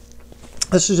 So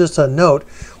this is just a note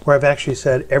where I've actually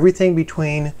said everything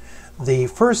between the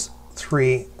first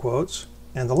 3 quotes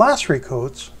and the last 3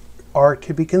 quotes are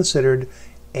to be considered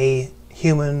a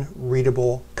human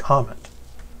readable comment.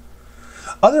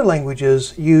 Other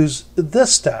languages use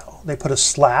this style. They put a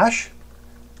slash,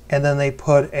 and then they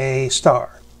put a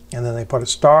star, and then they put a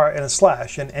star and a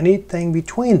slash, and anything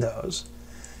between those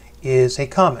is a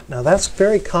comment. Now that's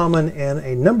very common in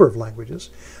a number of languages,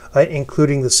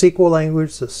 including the SQL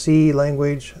language, the C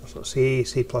language, so C,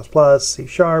 C++, C#,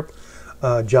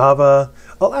 Java.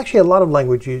 Well, actually a lot of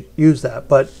languages use that,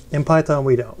 but in Python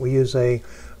we don't. We use a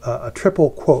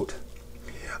triple quote.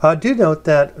 Do note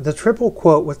that the triple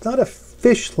quote was not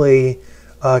officially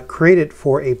created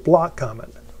for a block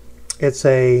comment. It's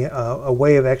a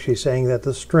way of actually saying that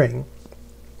the string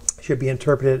should be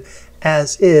interpreted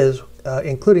as is,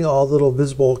 including all the little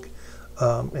visible,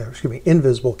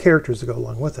 invisible characters that go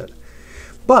along with it.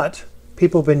 But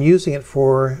people have been using it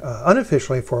for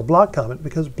unofficially for a block comment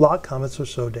because block comments are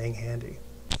so dang handy.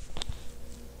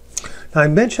 Now I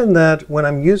mentioned that when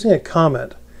I'm using a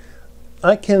comment,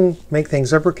 I can make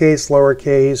things uppercase,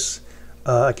 lowercase,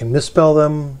 I can misspell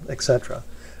them, etc.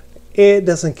 It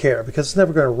doesn't care because it's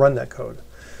never going to run that code.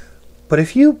 But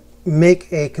if you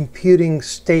make a computing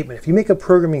statement, if you make a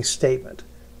programming statement,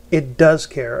 it does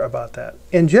care about that.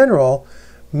 In general,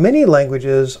 many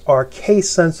languages are case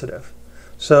sensitive.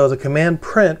 So the command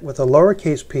print with a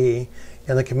lowercase p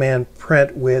and the command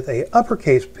print with a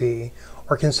uppercase p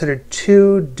are considered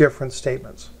two different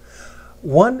statements.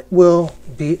 One will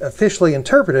be officially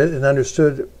interpreted and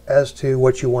understood as to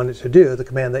what you want it to do, the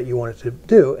command that you want it to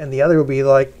do, and the other will be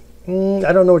like,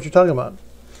 I don't know what you're talking about.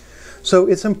 So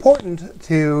it's important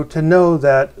to know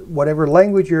that whatever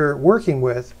language you're working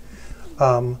with,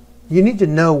 you need to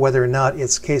know whether or not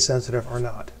it's case sensitive or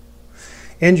not.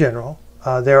 In general,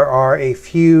 there are a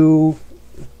few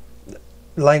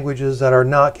languages that are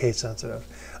not case sensitive.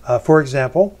 For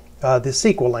example, the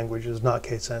SQL language is not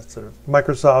case sensitive.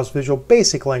 Microsoft's Visual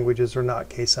Basic languages are not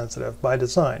case sensitive by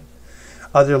design.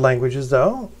 Other languages,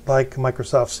 though, like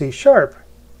Microsoft C#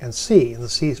 and C and the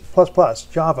C++,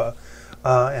 Java,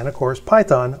 and of course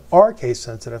Python, are case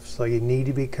sensitive, so you need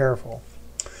to be careful.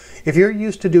 If you're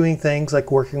used to doing things like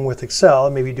working with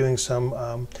Excel, maybe doing some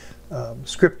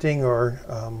scripting or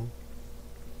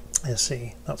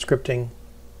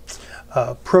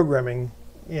programming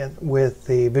with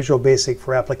the Visual Basic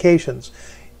for applications,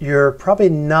 you're probably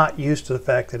not used to the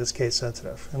fact that it's case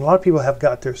sensitive. And a lot of people have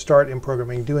got their start in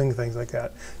programming doing things like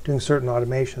that, doing certain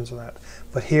automations and that.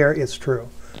 But here it's true.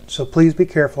 So please be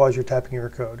careful as you're typing your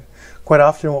code. Quite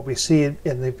often what we see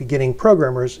in the beginning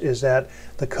programmers is that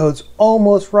the code's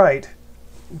almost right,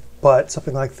 but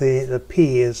something like the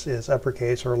P is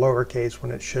uppercase or lowercase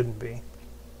when it shouldn't be.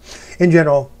 In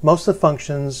general, most of the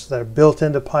functions that are built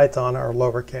into Python are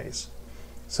lowercase.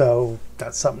 So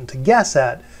that's something to guess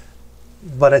at,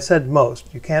 but I said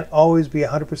most. You can't always be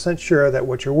 100% sure that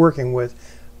what you're working with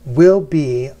will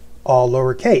be all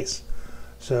lowercase.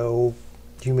 So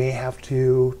you may have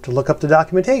to look up the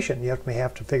documentation. You may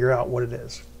have to figure out what it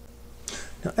is.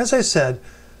 Now, as I said,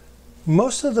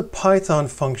 most of the Python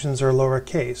functions are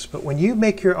lowercase, but when you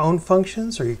make your own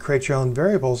functions or you create your own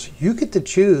variables, you get to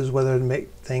choose whether to make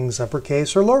things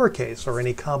uppercase or lowercase or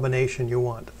any combination you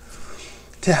want.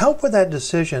 To help with that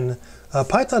decision,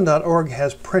 Python.org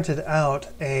has printed out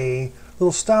a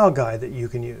little style guide that you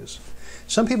can use.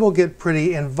 Some people get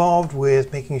pretty involved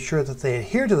with making sure that they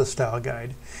adhere to the style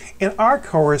guide. In our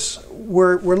course,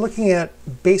 we're looking at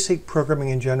basic programming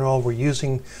in general. We're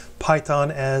using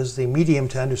Python as the medium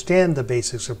to understand the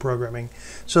basics of programming.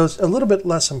 So it's a little bit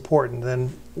less important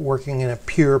than working in a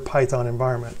pure Python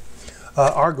environment.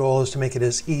 Our goal is to make it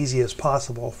as easy as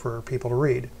possible for people to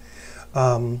read.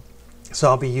 So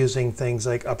I'll be using things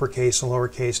like uppercase and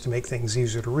lowercase to make things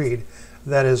easier to read.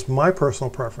 That is my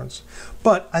personal preference.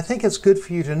 But I think it's good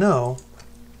for you to know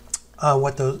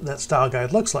what that style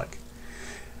guide looks like.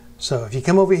 So if you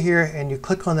come over here and you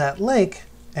click on that link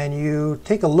and you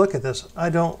take a look at this, I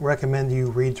don't recommend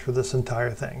you read through this entire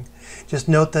thing. Just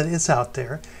note that it's out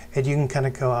there and you can kind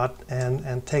of go out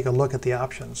and take a look at the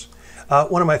options.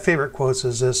 One of my favorite quotes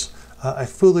is this: a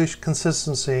foolish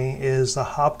consistency is the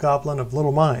hobgoblin of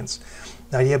little minds.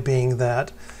 The idea being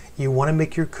that you want to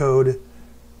make your code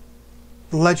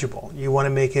legible, you want to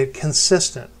make it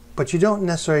consistent, but you don't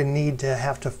necessarily need to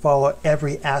have to follow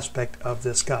every aspect of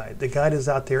this guide. The guide is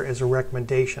out there as a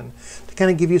recommendation to kind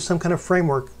of give you some kind of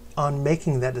framework on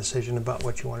making that decision about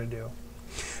what you want to do.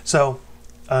 So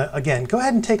again, go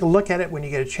ahead and take a look at it when you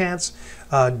get a chance.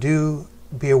 Do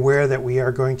be aware that we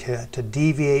are going to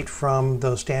deviate from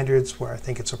those standards where I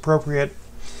think it's appropriate.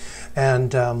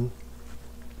 And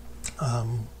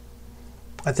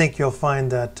I think you'll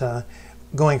find that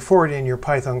going forward in your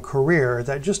Python career,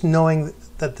 that just knowing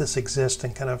that this exists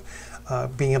and kind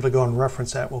of being able to go and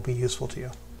reference that will be useful to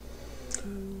you.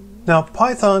 Now,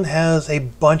 Python has a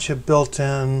bunch of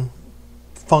built-in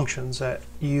functions that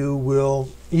you will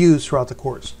use throughout the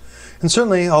course. And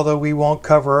certainly, although we won't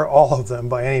cover all of them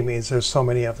by any means, there's so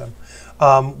many of them,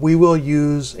 we will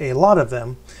use a lot of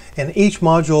them, and each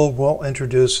module will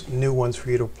introduce new ones for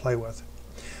you to play with.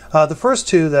 The first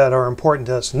two that are important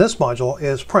to us in this module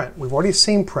is print. We've already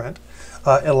seen print.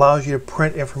 It allows you to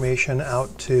print information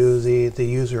out to the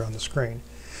user on the screen.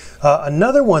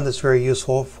 Another one that's very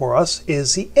useful for us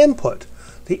is the input.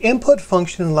 The input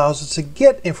function allows us to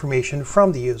get information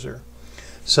from the user.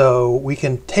 So we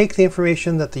can take the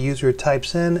information that the user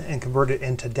types in and convert it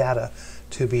into data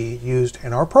to be used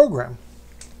in our program.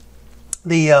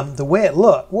 The way it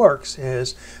works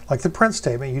is like the print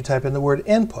statement. You type in the word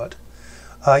input.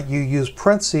 You use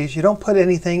parentheses. You don't put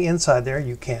anything inside there.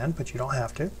 You can, but you don't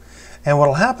have to. And what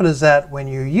will happen is that when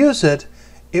you use it,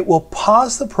 it will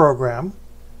pause the program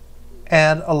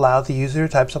and allow the user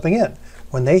to type something in.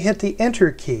 When they hit the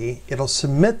enter key, it'll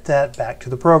submit that back to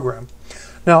the program.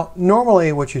 Now,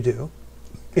 normally what you do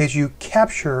is you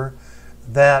capture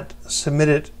that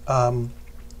submitted data.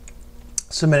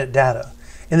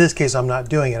 In this case, I'm not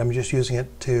doing it. I'm just using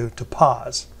it to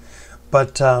pause.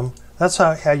 But that's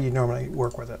how you normally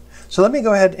work with it. So let me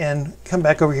go ahead and come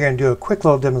back over here and do a quick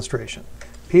little demonstration.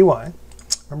 PY.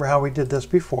 Remember how we did this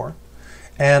before.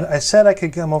 And I said I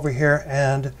could come over here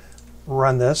and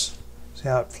run this. See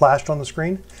how it flashed on the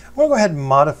screen? I'm going to go ahead and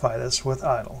modify this with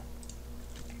idle.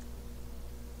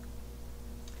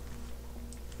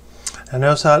 And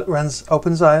notice how it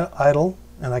opens idle,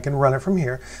 and I can run it from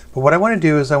here. But what I want to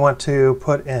do is I want to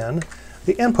put in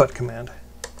the input command.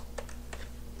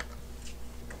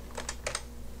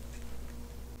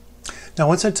 Now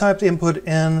once I type the input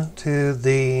into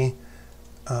the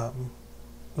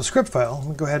script file, I'm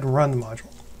going to go ahead and run the module.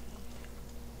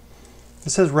 It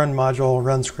says run module,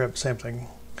 run script, same thing.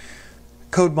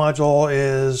 Code module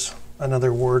is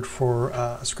another word for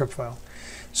a script file.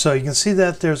 So you can see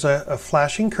that there's a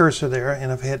flashing cursor there,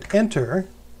 and if I hit enter,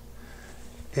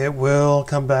 it will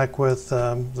come back with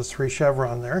the 3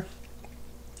 chevron there.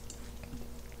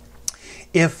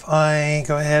 If I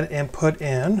go ahead and put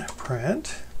in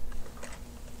print,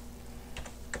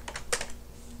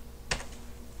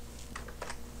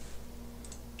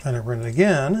 and I run it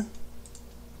again,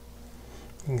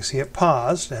 you can see it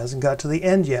paused. It hasn't got to the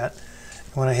end yet.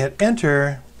 And when I hit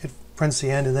enter, it prints the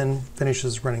end and then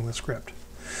finishes running the script.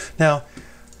 Now,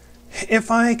 if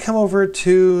I come over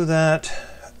to that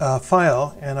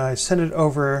file and I send it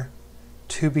over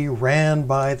to be ran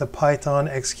by the Python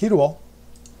executable,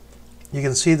 you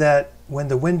can see that when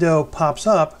the window pops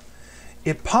up,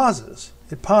 it pauses.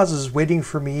 It pauses, waiting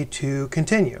for me to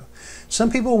continue. Some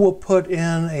people will put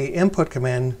in an input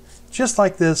command just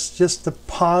like this, just to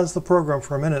pause the program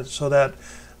for a minute so that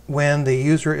when the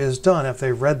user is done, if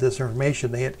they've read this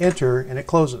information, they hit enter and it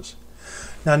closes.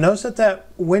 Now notice that that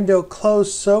window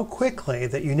closed so quickly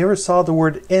that you never saw the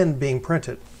word end being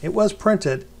printed. It was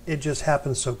printed, it just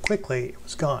happened so quickly it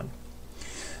was gone.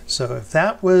 So if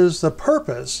that was the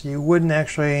purpose, you wouldn't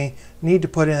actually need to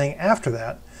put anything after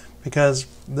that, because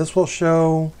this will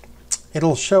show,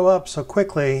 it'll show up so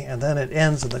quickly and then it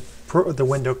ends and the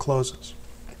window closes.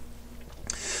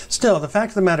 Still, the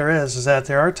fact of the matter is that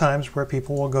there are times where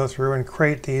people will go through and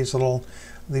create these little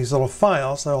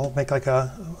files. They'll make like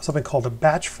something called a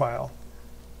batch file.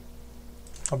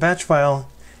 A batch file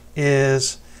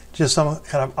is just some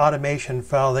kind of automation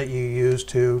file that you use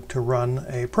to run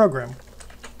a program.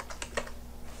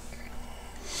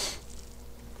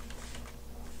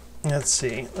 Let's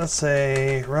see. Let's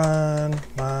say run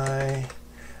my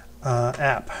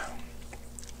app.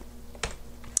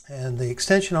 And the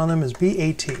extension on them is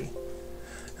BAT.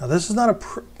 Now this is not a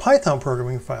Python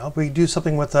programming file, but we do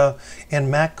something with in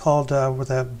Mac called with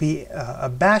a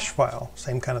bash file,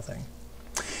 same kind of thing.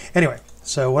 Anyway,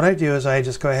 so what I do is I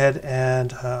just go ahead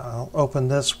and I'll open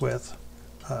this with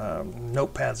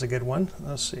Notepad's a good one.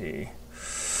 Let's see,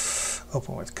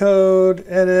 open with code,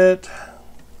 edit.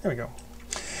 There we go.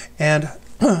 And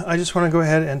I just want to go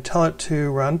ahead and tell it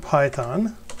to run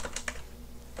Python.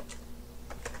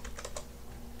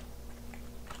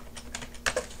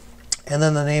 And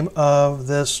then the name of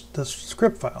this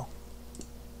script file.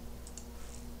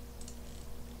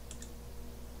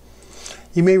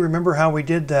 You may remember how we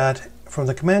did that from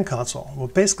the command console. Well,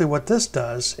 basically what this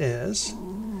does is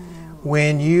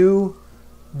when you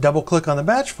double click on the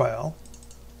batch file,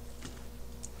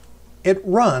 it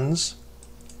runs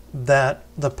the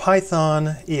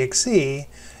Python exe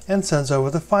and sends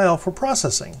over the file for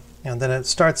processing. And then it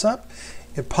starts up,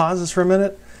 it pauses for a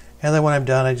minute, and then when I'm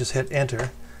done, I just hit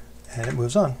enter. And it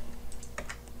moves on.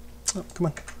 Oh, come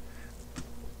on.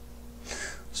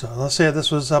 So let's say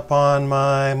this was up on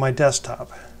my desktop.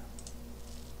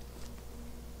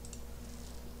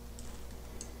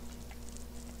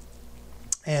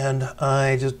 And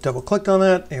I just double clicked on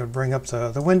that. It would bring up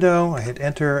the window. I hit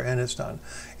enter and it's done.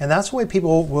 And that's the way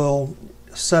people will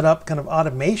set up kind of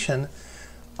automation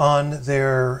on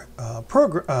their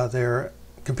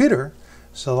computer.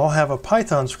 So they'll have a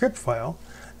Python script file,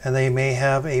 and they may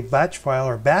have a batch file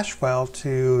or bash file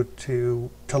to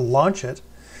launch it.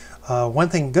 One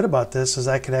thing good about this is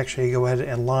I could actually go ahead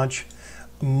and launch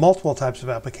multiple types of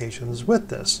applications with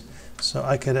this. So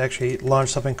I could actually launch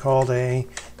something called a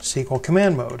SQL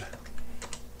command mode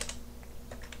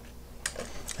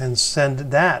and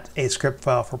send that a script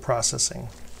file for processing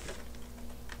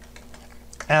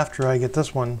after I get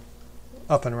this one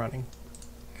up and running.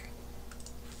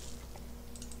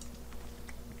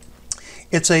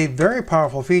 It's a very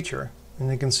powerful feature,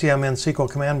 and you can see I'm in SQL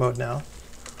command mode now.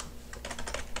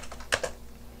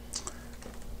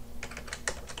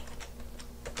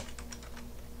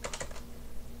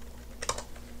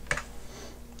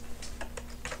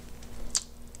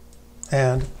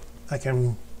 And I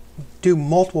can do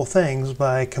multiple things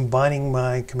by combining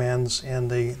my commands in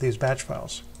these batch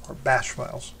files, or bash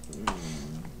files.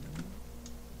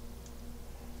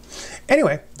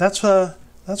 Anyway, that's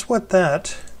what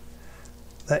that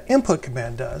input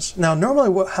command does. Now,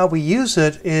 normally how we use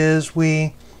it is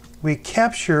we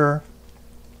capture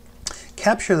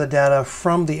the data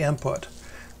from the input.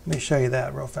 Let me show you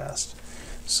that real fast.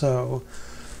 So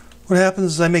what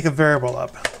happens is I make a variable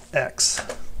up, x.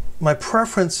 My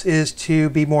preference is to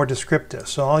be more descriptive,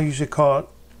 so I'll usually call it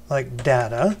like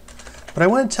data, but I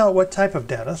want to tell it what type of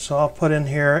data, so I'll put in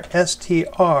here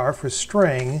str for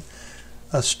string,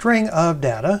 a string of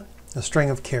data, a string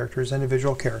of characters,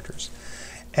 individual characters.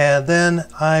 And then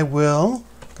I will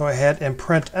go ahead and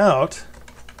print out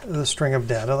the string of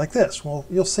data like this. Well,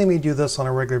 you'll see me do this on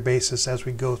a regular basis as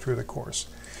we go through the course.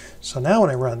 So now when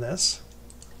I run this,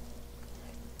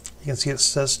 you can see it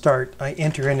says start. I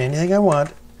enter in anything I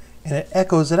want, and it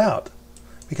echoes it out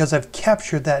because I've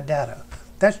captured that data.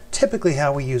 That's typically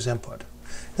how we use input.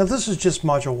 Now this is just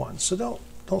module 1, so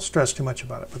don't stress too much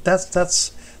about it. But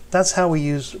that's how we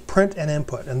use print and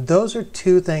input, and those are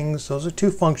two things. Those are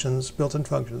two functions, built-in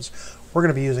functions, we're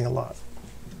going to be using a lot.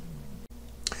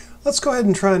 Let's go ahead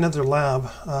and try another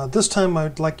lab. This time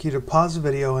I'd like you to pause the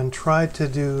video and try to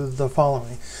do the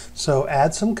following. So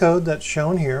add some code that's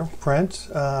shown here, print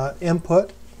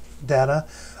input data.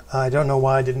 I don't know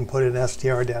why I didn't put in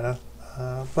str data,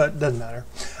 but it doesn't matter.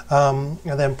 And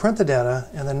then print the data,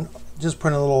 and then just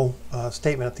print a little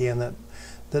statement at the end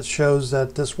that shows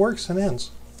that this works and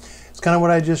ends. It's kind of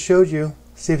what I just showed you.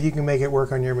 See if you can make it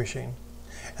work on your machine.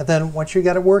 And then once you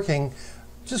got it working,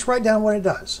 just write down what it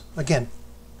does. Again,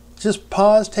 just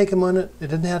pause, take a minute. It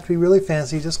doesn't have to be really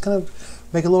fancy. Just kind of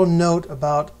make a little note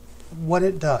about what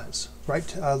it does.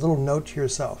 Write a little note to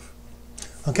yourself.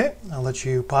 Okay, I'll let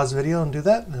you pause the video and do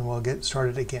that, and we'll get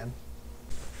started again.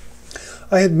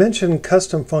 I had mentioned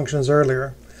custom functions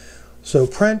earlier. So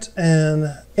print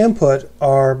and input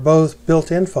are both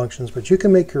built-in functions, but you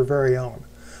can make your very own.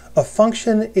 A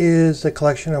function is a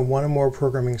collection of one or more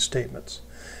programming statements.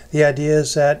 The idea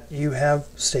is that you have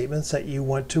statements that you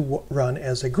want to run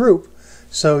as a group.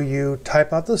 So you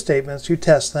type out the statements, you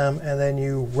test them, and then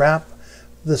you wrap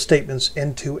the statements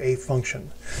into a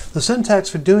function. The syntax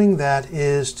for doing that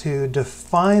is to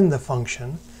define the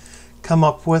function, come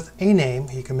up with a name.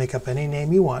 You can make up any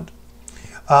name you want.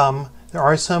 There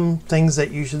are some things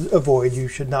that you should avoid. You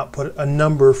should not put a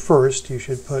number first. You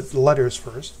should put letters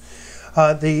first.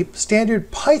 The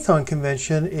standard Python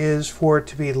convention is for it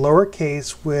to be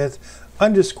lowercase with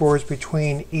underscores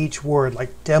between each word,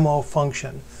 like demo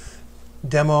function,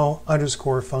 demo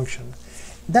underscore function.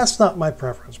 That's not my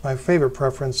preference. My favorite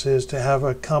preference is to have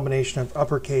a combination of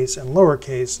uppercase and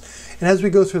lowercase. And as we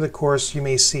go through the course, you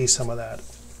may see some of that,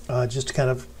 just to kind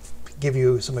of give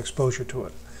you some exposure to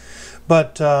it.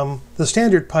 But the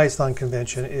standard Python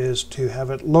convention is to have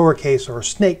it lowercase, or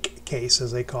snake case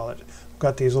as they call it.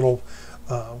 Got these little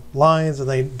lines, and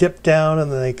they dip down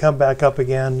and then they come back up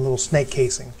again, little snake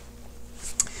casing.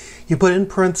 You put in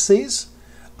parentheses,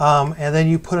 and then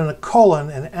you put in a colon,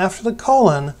 and after the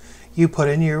colon you put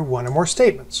in your one or more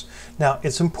statements. Now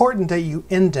it's important that you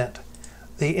indent.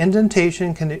 The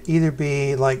indentation can either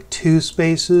be like 2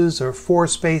 spaces or 4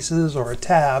 spaces or a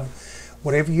tab.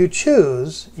 Whatever you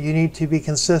choose, you need to be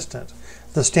consistent.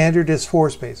 The standard is 4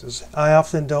 spaces. I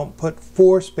often don't put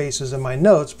 4 spaces in my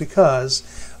notes because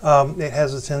it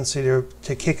has a tendency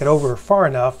to kick it over far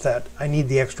enough that I need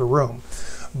the extra room.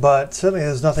 But certainly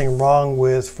there's nothing wrong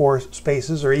with 4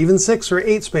 spaces, or even 6 or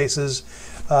 8 spaces,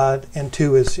 and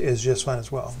 2 is just fine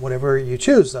as well. Whatever you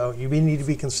choose, though, you need to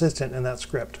be consistent in that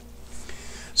script.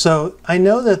 So I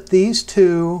know that these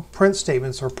 2 print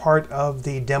statements are part of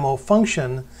the demo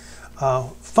function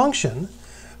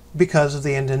because of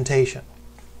the indentation.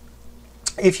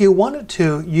 If you wanted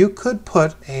to, you could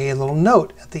put a little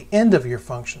note at the end of your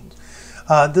functions.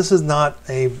 This is not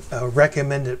a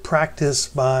recommended practice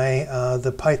by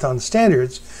the Python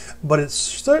standards, but it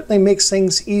certainly makes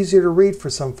things easier to read for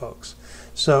some folks.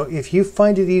 So if you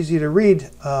find it easy to read,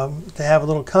 to have a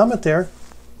little comment there,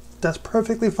 that's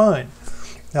perfectly fine.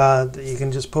 You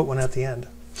can just put one at the end.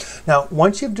 Now,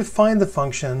 once you've defined the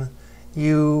function,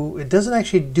 it doesn't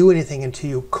actually do anything until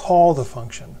you call the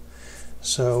function.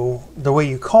 So the way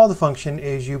you call the function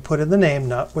is you put in the name,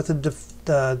 not with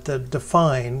the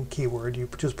define keyword. You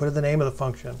just put in the name of the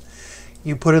function.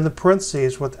 You put in the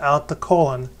parentheses without the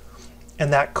colon,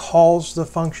 and that calls the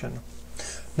function.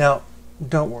 Now,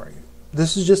 don't worry.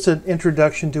 This is just an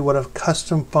introduction to what a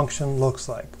custom function looks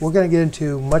like. We're going to get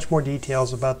into much more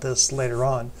details about this later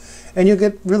on, and you'll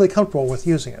get really comfortable with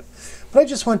using it. But I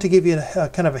just want to give you a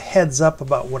kind of a heads up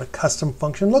about what a custom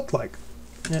function looked like.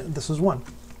 This is one.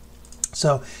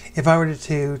 So if I were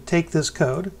to take this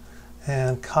code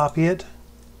and copy it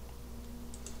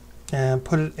and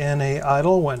put it in a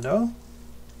idle window,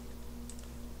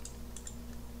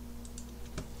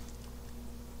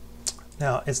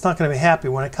 now it's not going to be happy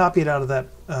when I copy it out of that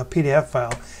PDF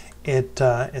file.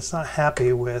 It's not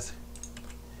happy with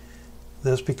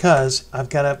this because I've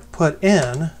got to put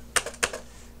in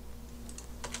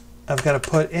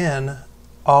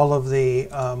all of the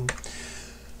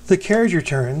carriage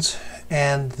returns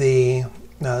and the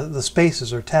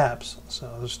spaces or tabs.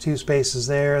 So there's 2 spaces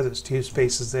there, there's 2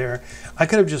 spaces there. I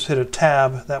could have just hit a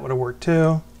tab, that would have worked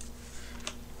too,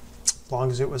 as long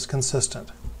as it was consistent.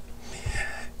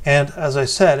 And as I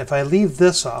said, if I leave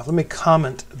this off, let me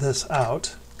comment this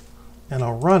out and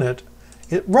I'll run it.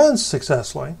 It runs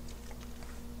successfully,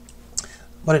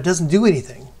 but it doesn't do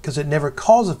anything because it never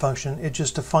calls a function, it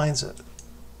just defines it.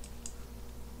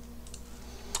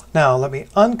 Now let me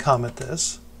uncomment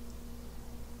this.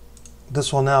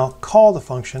 This will now call the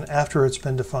function after it's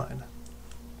been defined,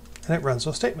 and it runs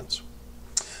those statements.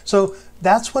 So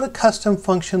that's what a custom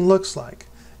function looks like.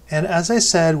 And as I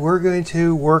said, we're going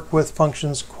to work with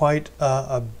functions quite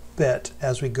a bit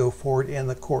as we go forward in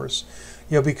the course.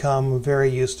 You'll become very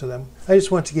used to them. I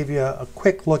just want to give you a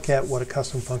quick look at what a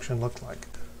custom function looked like.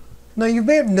 Now you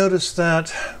may have noticed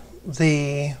that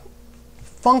the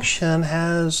function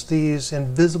has these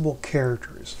invisible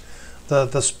characters,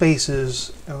 the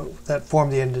spaces that form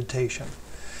the indentation.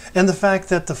 And the fact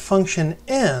that the function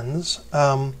ends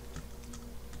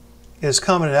is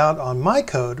commented out on my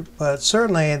code, but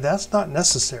certainly that's not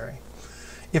necessary.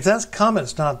 If that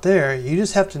comment's not there, you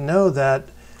just have to know that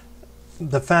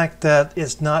the fact that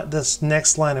it's not, this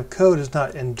next line of code is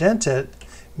not indented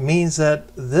means that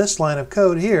this line of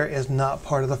code here is not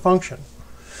part of the function.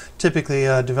 Typically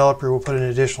a developer will put an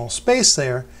additional space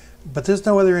there, but there's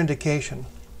no other indication.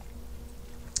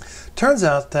 Turns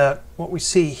out that what we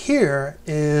see here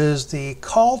is the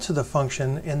call to the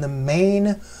function in the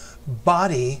main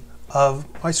body of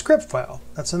my script file.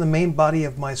 That's in the main body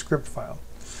of my script file.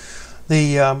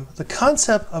 The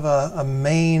concept of a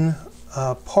main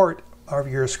part of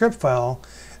your script file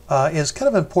is kind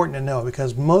of important to know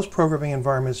because most programming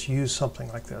environments use something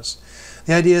like this.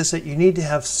 The idea is that you need to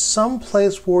have some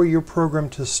place for your program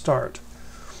to start.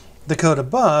 The code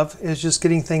above is just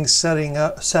getting things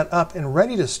set up and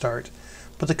ready to start,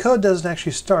 but the code doesn't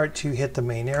actually start to hit the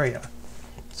main area.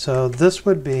 So this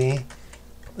would be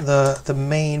the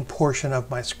main portion of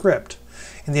my script.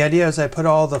 And the idea is I put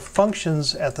all the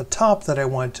functions at the top that I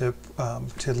want to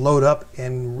load up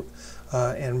in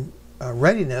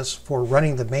readiness for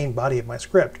running the main body of my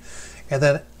script. And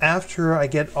then after I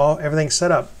get everything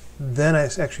set up, then I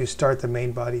actually start the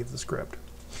main body of the script.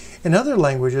 In other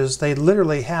languages, they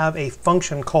literally have a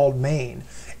function called main,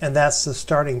 and that's the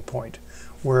starting point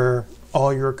where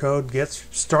all your code gets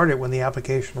started when the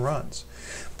application runs.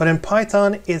 But in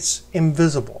Python, it's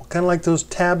invisible. Kind of like those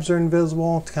tabs are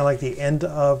invisible. It's kind of like the end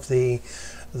of the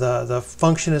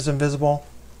function is invisible.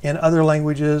 In other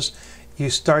languages,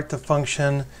 you start the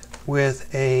function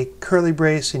with a curly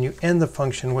brace and you end the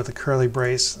function with a curly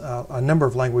brace. A number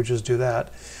of languages do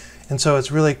that. And so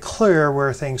it's really clear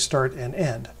where things start and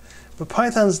end. But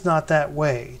Python's not that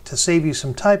way. To save you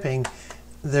some typing,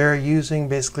 they're using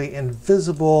basically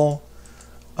invisible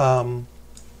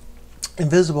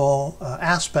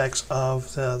aspects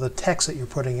of the text that you're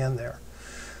putting in there.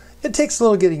 It takes a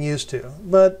little getting used to,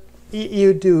 but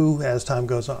you do as time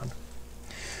goes on.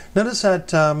 Notice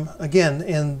that, again,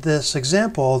 in this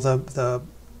example, the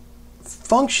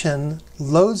function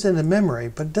loads into memory,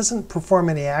 but doesn't perform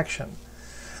any action.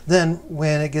 Then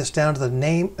when it gets down to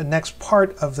the next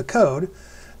part of the code,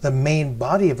 the main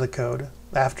body of the code,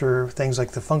 after things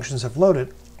like the functions have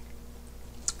loaded,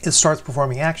 it starts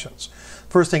performing actions.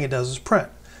 First thing it does is print.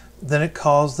 Then it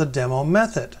calls the demo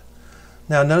method.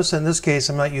 Now notice in this case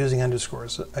I'm not using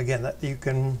underscores. Again,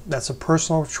 that's a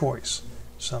personal choice.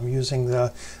 So I'm using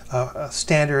the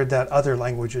standard that other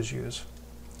languages use.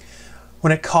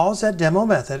 When it calls that demo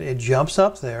method, it jumps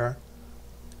up there,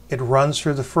 it runs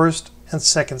through the first and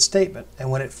second statement.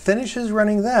 And when it finishes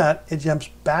running that, it jumps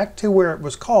back to where it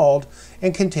was called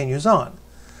and continues on.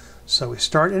 So we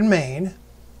start in main,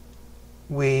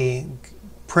 we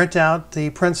print out the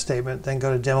print statement, then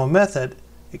go to demo method.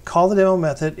 It calls the demo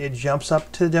method, it jumps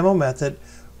up to the demo method,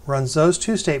 runs those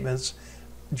two statements,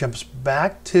 jumps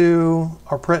back to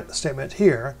our print statement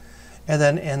here, and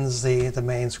then ends the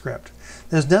main script.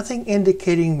 There's nothing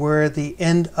indicating where the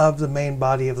end of the main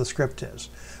body of the script is,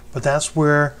 but that's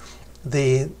where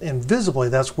invisibly,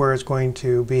 that's where it's going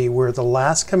to be, where the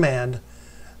last command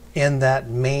in that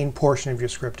main portion of your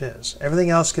script is. Everything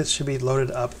else should be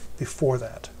loaded up before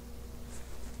that.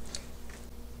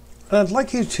 And I'd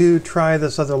like you to try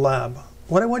this other lab.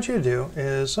 What I want you to do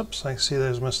is, oops, I see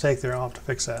there's a mistake there, I'll have to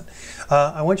fix that.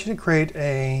 I want you to create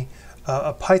a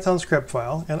Python script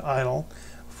file, an idle,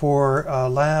 for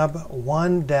lab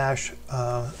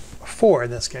 1-4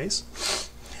 in this case.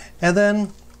 And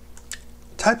then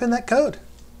type in that code.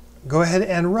 Go ahead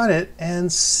and run it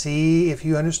and see if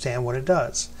you understand what it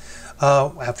does.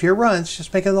 After it runs,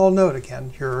 just make a little note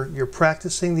again. You're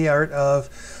practicing the art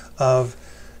of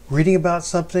reading about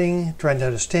something, trying to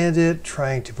understand it,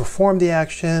 trying to perform the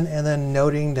action, and then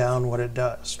noting down what it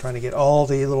does. Trying to get all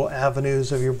the little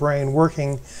avenues of your brain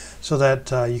working so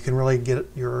that you can really get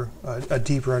a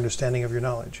deeper understanding of your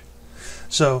knowledge.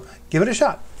 So give it a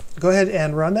shot. Go ahead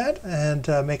and run that and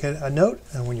make a note.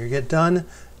 And when you get done,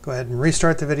 go ahead and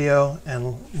restart the video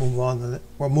and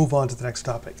we'll move on to the next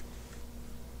topic.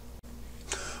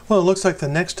 Well, it looks like the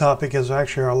next topic is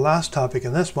actually our last topic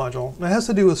in this module. It has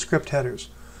to do with script headers.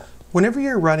 Whenever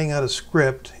you're writing out a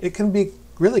script, it can be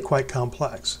really quite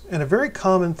complex. And a very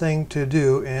common thing to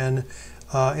do in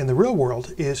the real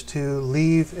world is to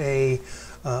leave a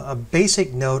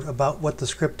basic note about what the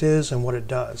script is and what it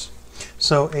does.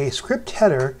 So a script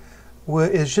header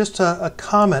is just a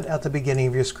comment at the beginning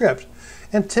of your script.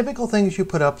 And typical things you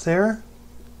put up there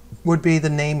would be the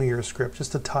name of your script,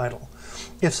 just the title.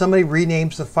 If somebody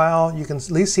renames the file, you can at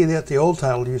least see that the old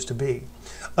title used to be.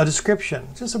 A description,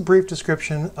 just a brief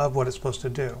description of what it's supposed to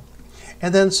do.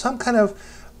 And then some kind of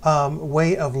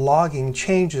way of logging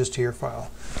changes to your file.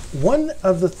 One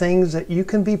of the things that you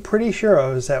can be pretty sure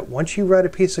of is that once you write a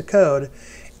piece of code,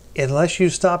 unless you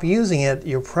stop using it,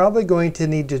 you're probably going to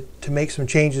need to make some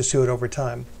changes to it over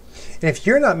time. And if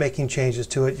you're not making changes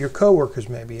to it, your coworkers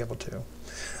may be able to.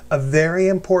 A very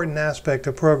important aspect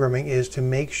of programming is to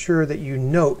make sure that you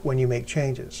note when you make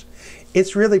changes.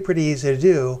 It's really pretty easy to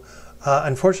do.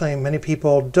 Unfortunately, many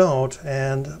people don't,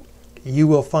 and you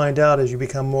will find out as you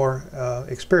become more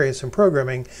experienced in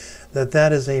programming that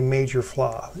that is a major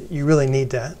flaw. You really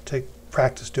need to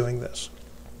practice doing this.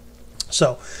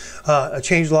 So a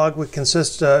change log would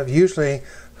consist of usually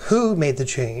who made the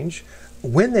change,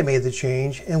 when they made the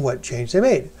change, and what change they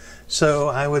made. So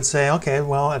I would say, okay,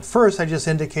 well, at first I just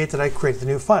indicate that I created the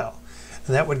new file.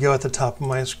 And that would go at the top of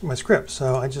my script.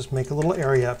 So I just make a little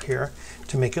area up here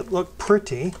to make it look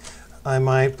pretty. I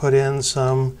might put in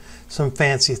some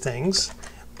fancy things,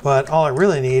 but all I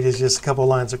really need is just a couple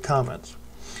lines of comments.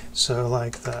 So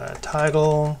like the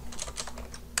title,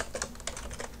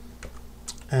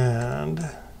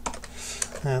 and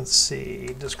let's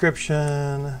see,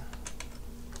 description,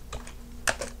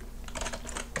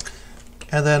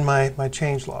 and then my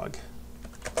change log.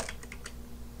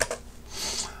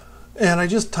 And I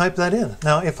just type that in.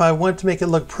 Now, if I want to make it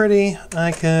look pretty,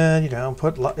 I can,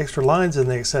 put extra lines in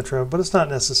there, etc., but it's not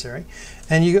necessary.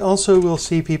 And you also will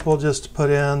see people just put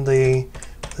in the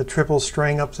triple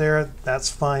string up there.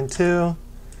 That's fine too.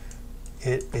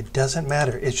 It doesn't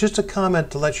matter. It's just a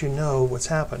comment to let you know what's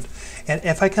happened. And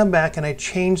if I come back and I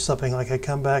change something, like I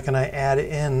come back and I add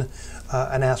in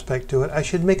an aspect to it, I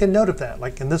should make a note of that.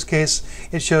 Like in this case,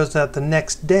 it shows that the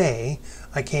next day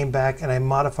I came back and I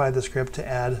modified the script to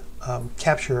add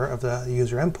capture of the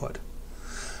user input.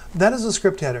 That is a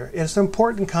script header. It's an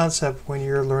important concept when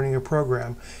you're learning a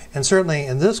program. And certainly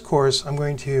in this course, I'm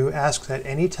going to ask that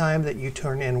any time that you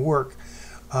turn in work,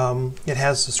 it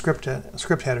has the script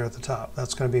header at the top.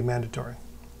 That's going to be mandatory.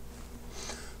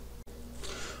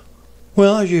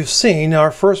 Well, as you've seen,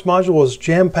 our first module was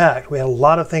jam-packed. We had a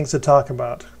lot of things to talk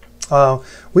about.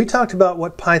 We talked about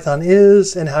what Python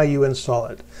is and how you install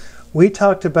it. We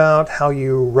talked about how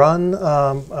you run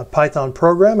a Python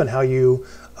program and how you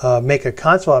make a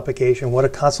console application, what a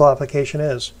console application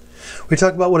is. We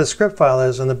talked about what a script file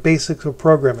is and the basics of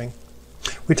programming.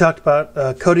 We talked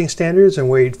about coding standards and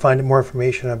where you'd find more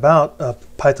information about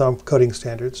Python coding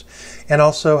standards, and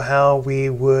also how we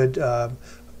would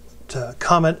to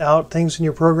comment out things in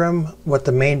your program, what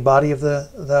the main body of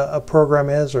the program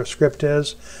is or script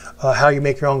is, how you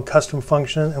make your own custom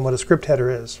function, and what a script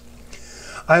header is.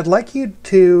 I'd like you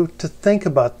to think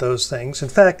about those things. In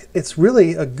fact, it's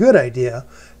really a good idea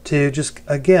to just,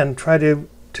 again, try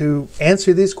to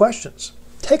answer these questions.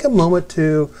 Take a moment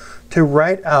to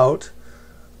write out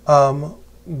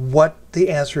what the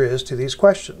answer is to these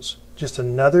questions. Just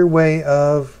another way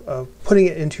of putting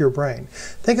it into your brain.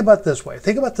 Think about it this way.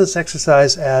 Think about this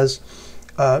exercise as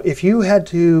if you had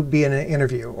to be in an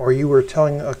interview or you were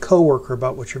telling a coworker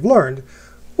about what you've learned,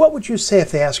 what would you say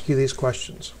if they ask you these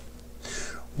questions?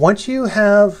 Once you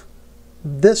have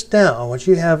this down, once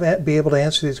you be able to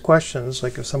answer these questions,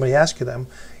 like if somebody asks you them,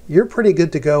 you're pretty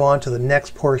good to go on to the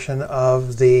next portion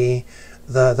of the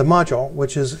module,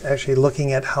 which is actually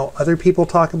looking at how other people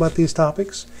talk about these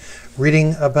topics,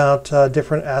 reading about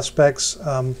different aspects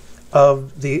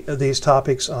of these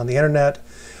topics on the internet,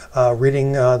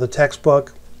 reading the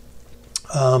textbook,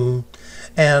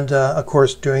 and of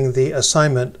course doing the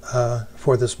assignment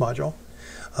for this module.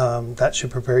 That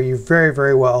should prepare you very,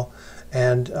 very well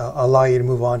and allow you to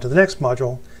move on to the next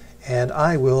module, and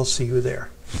I will see you there.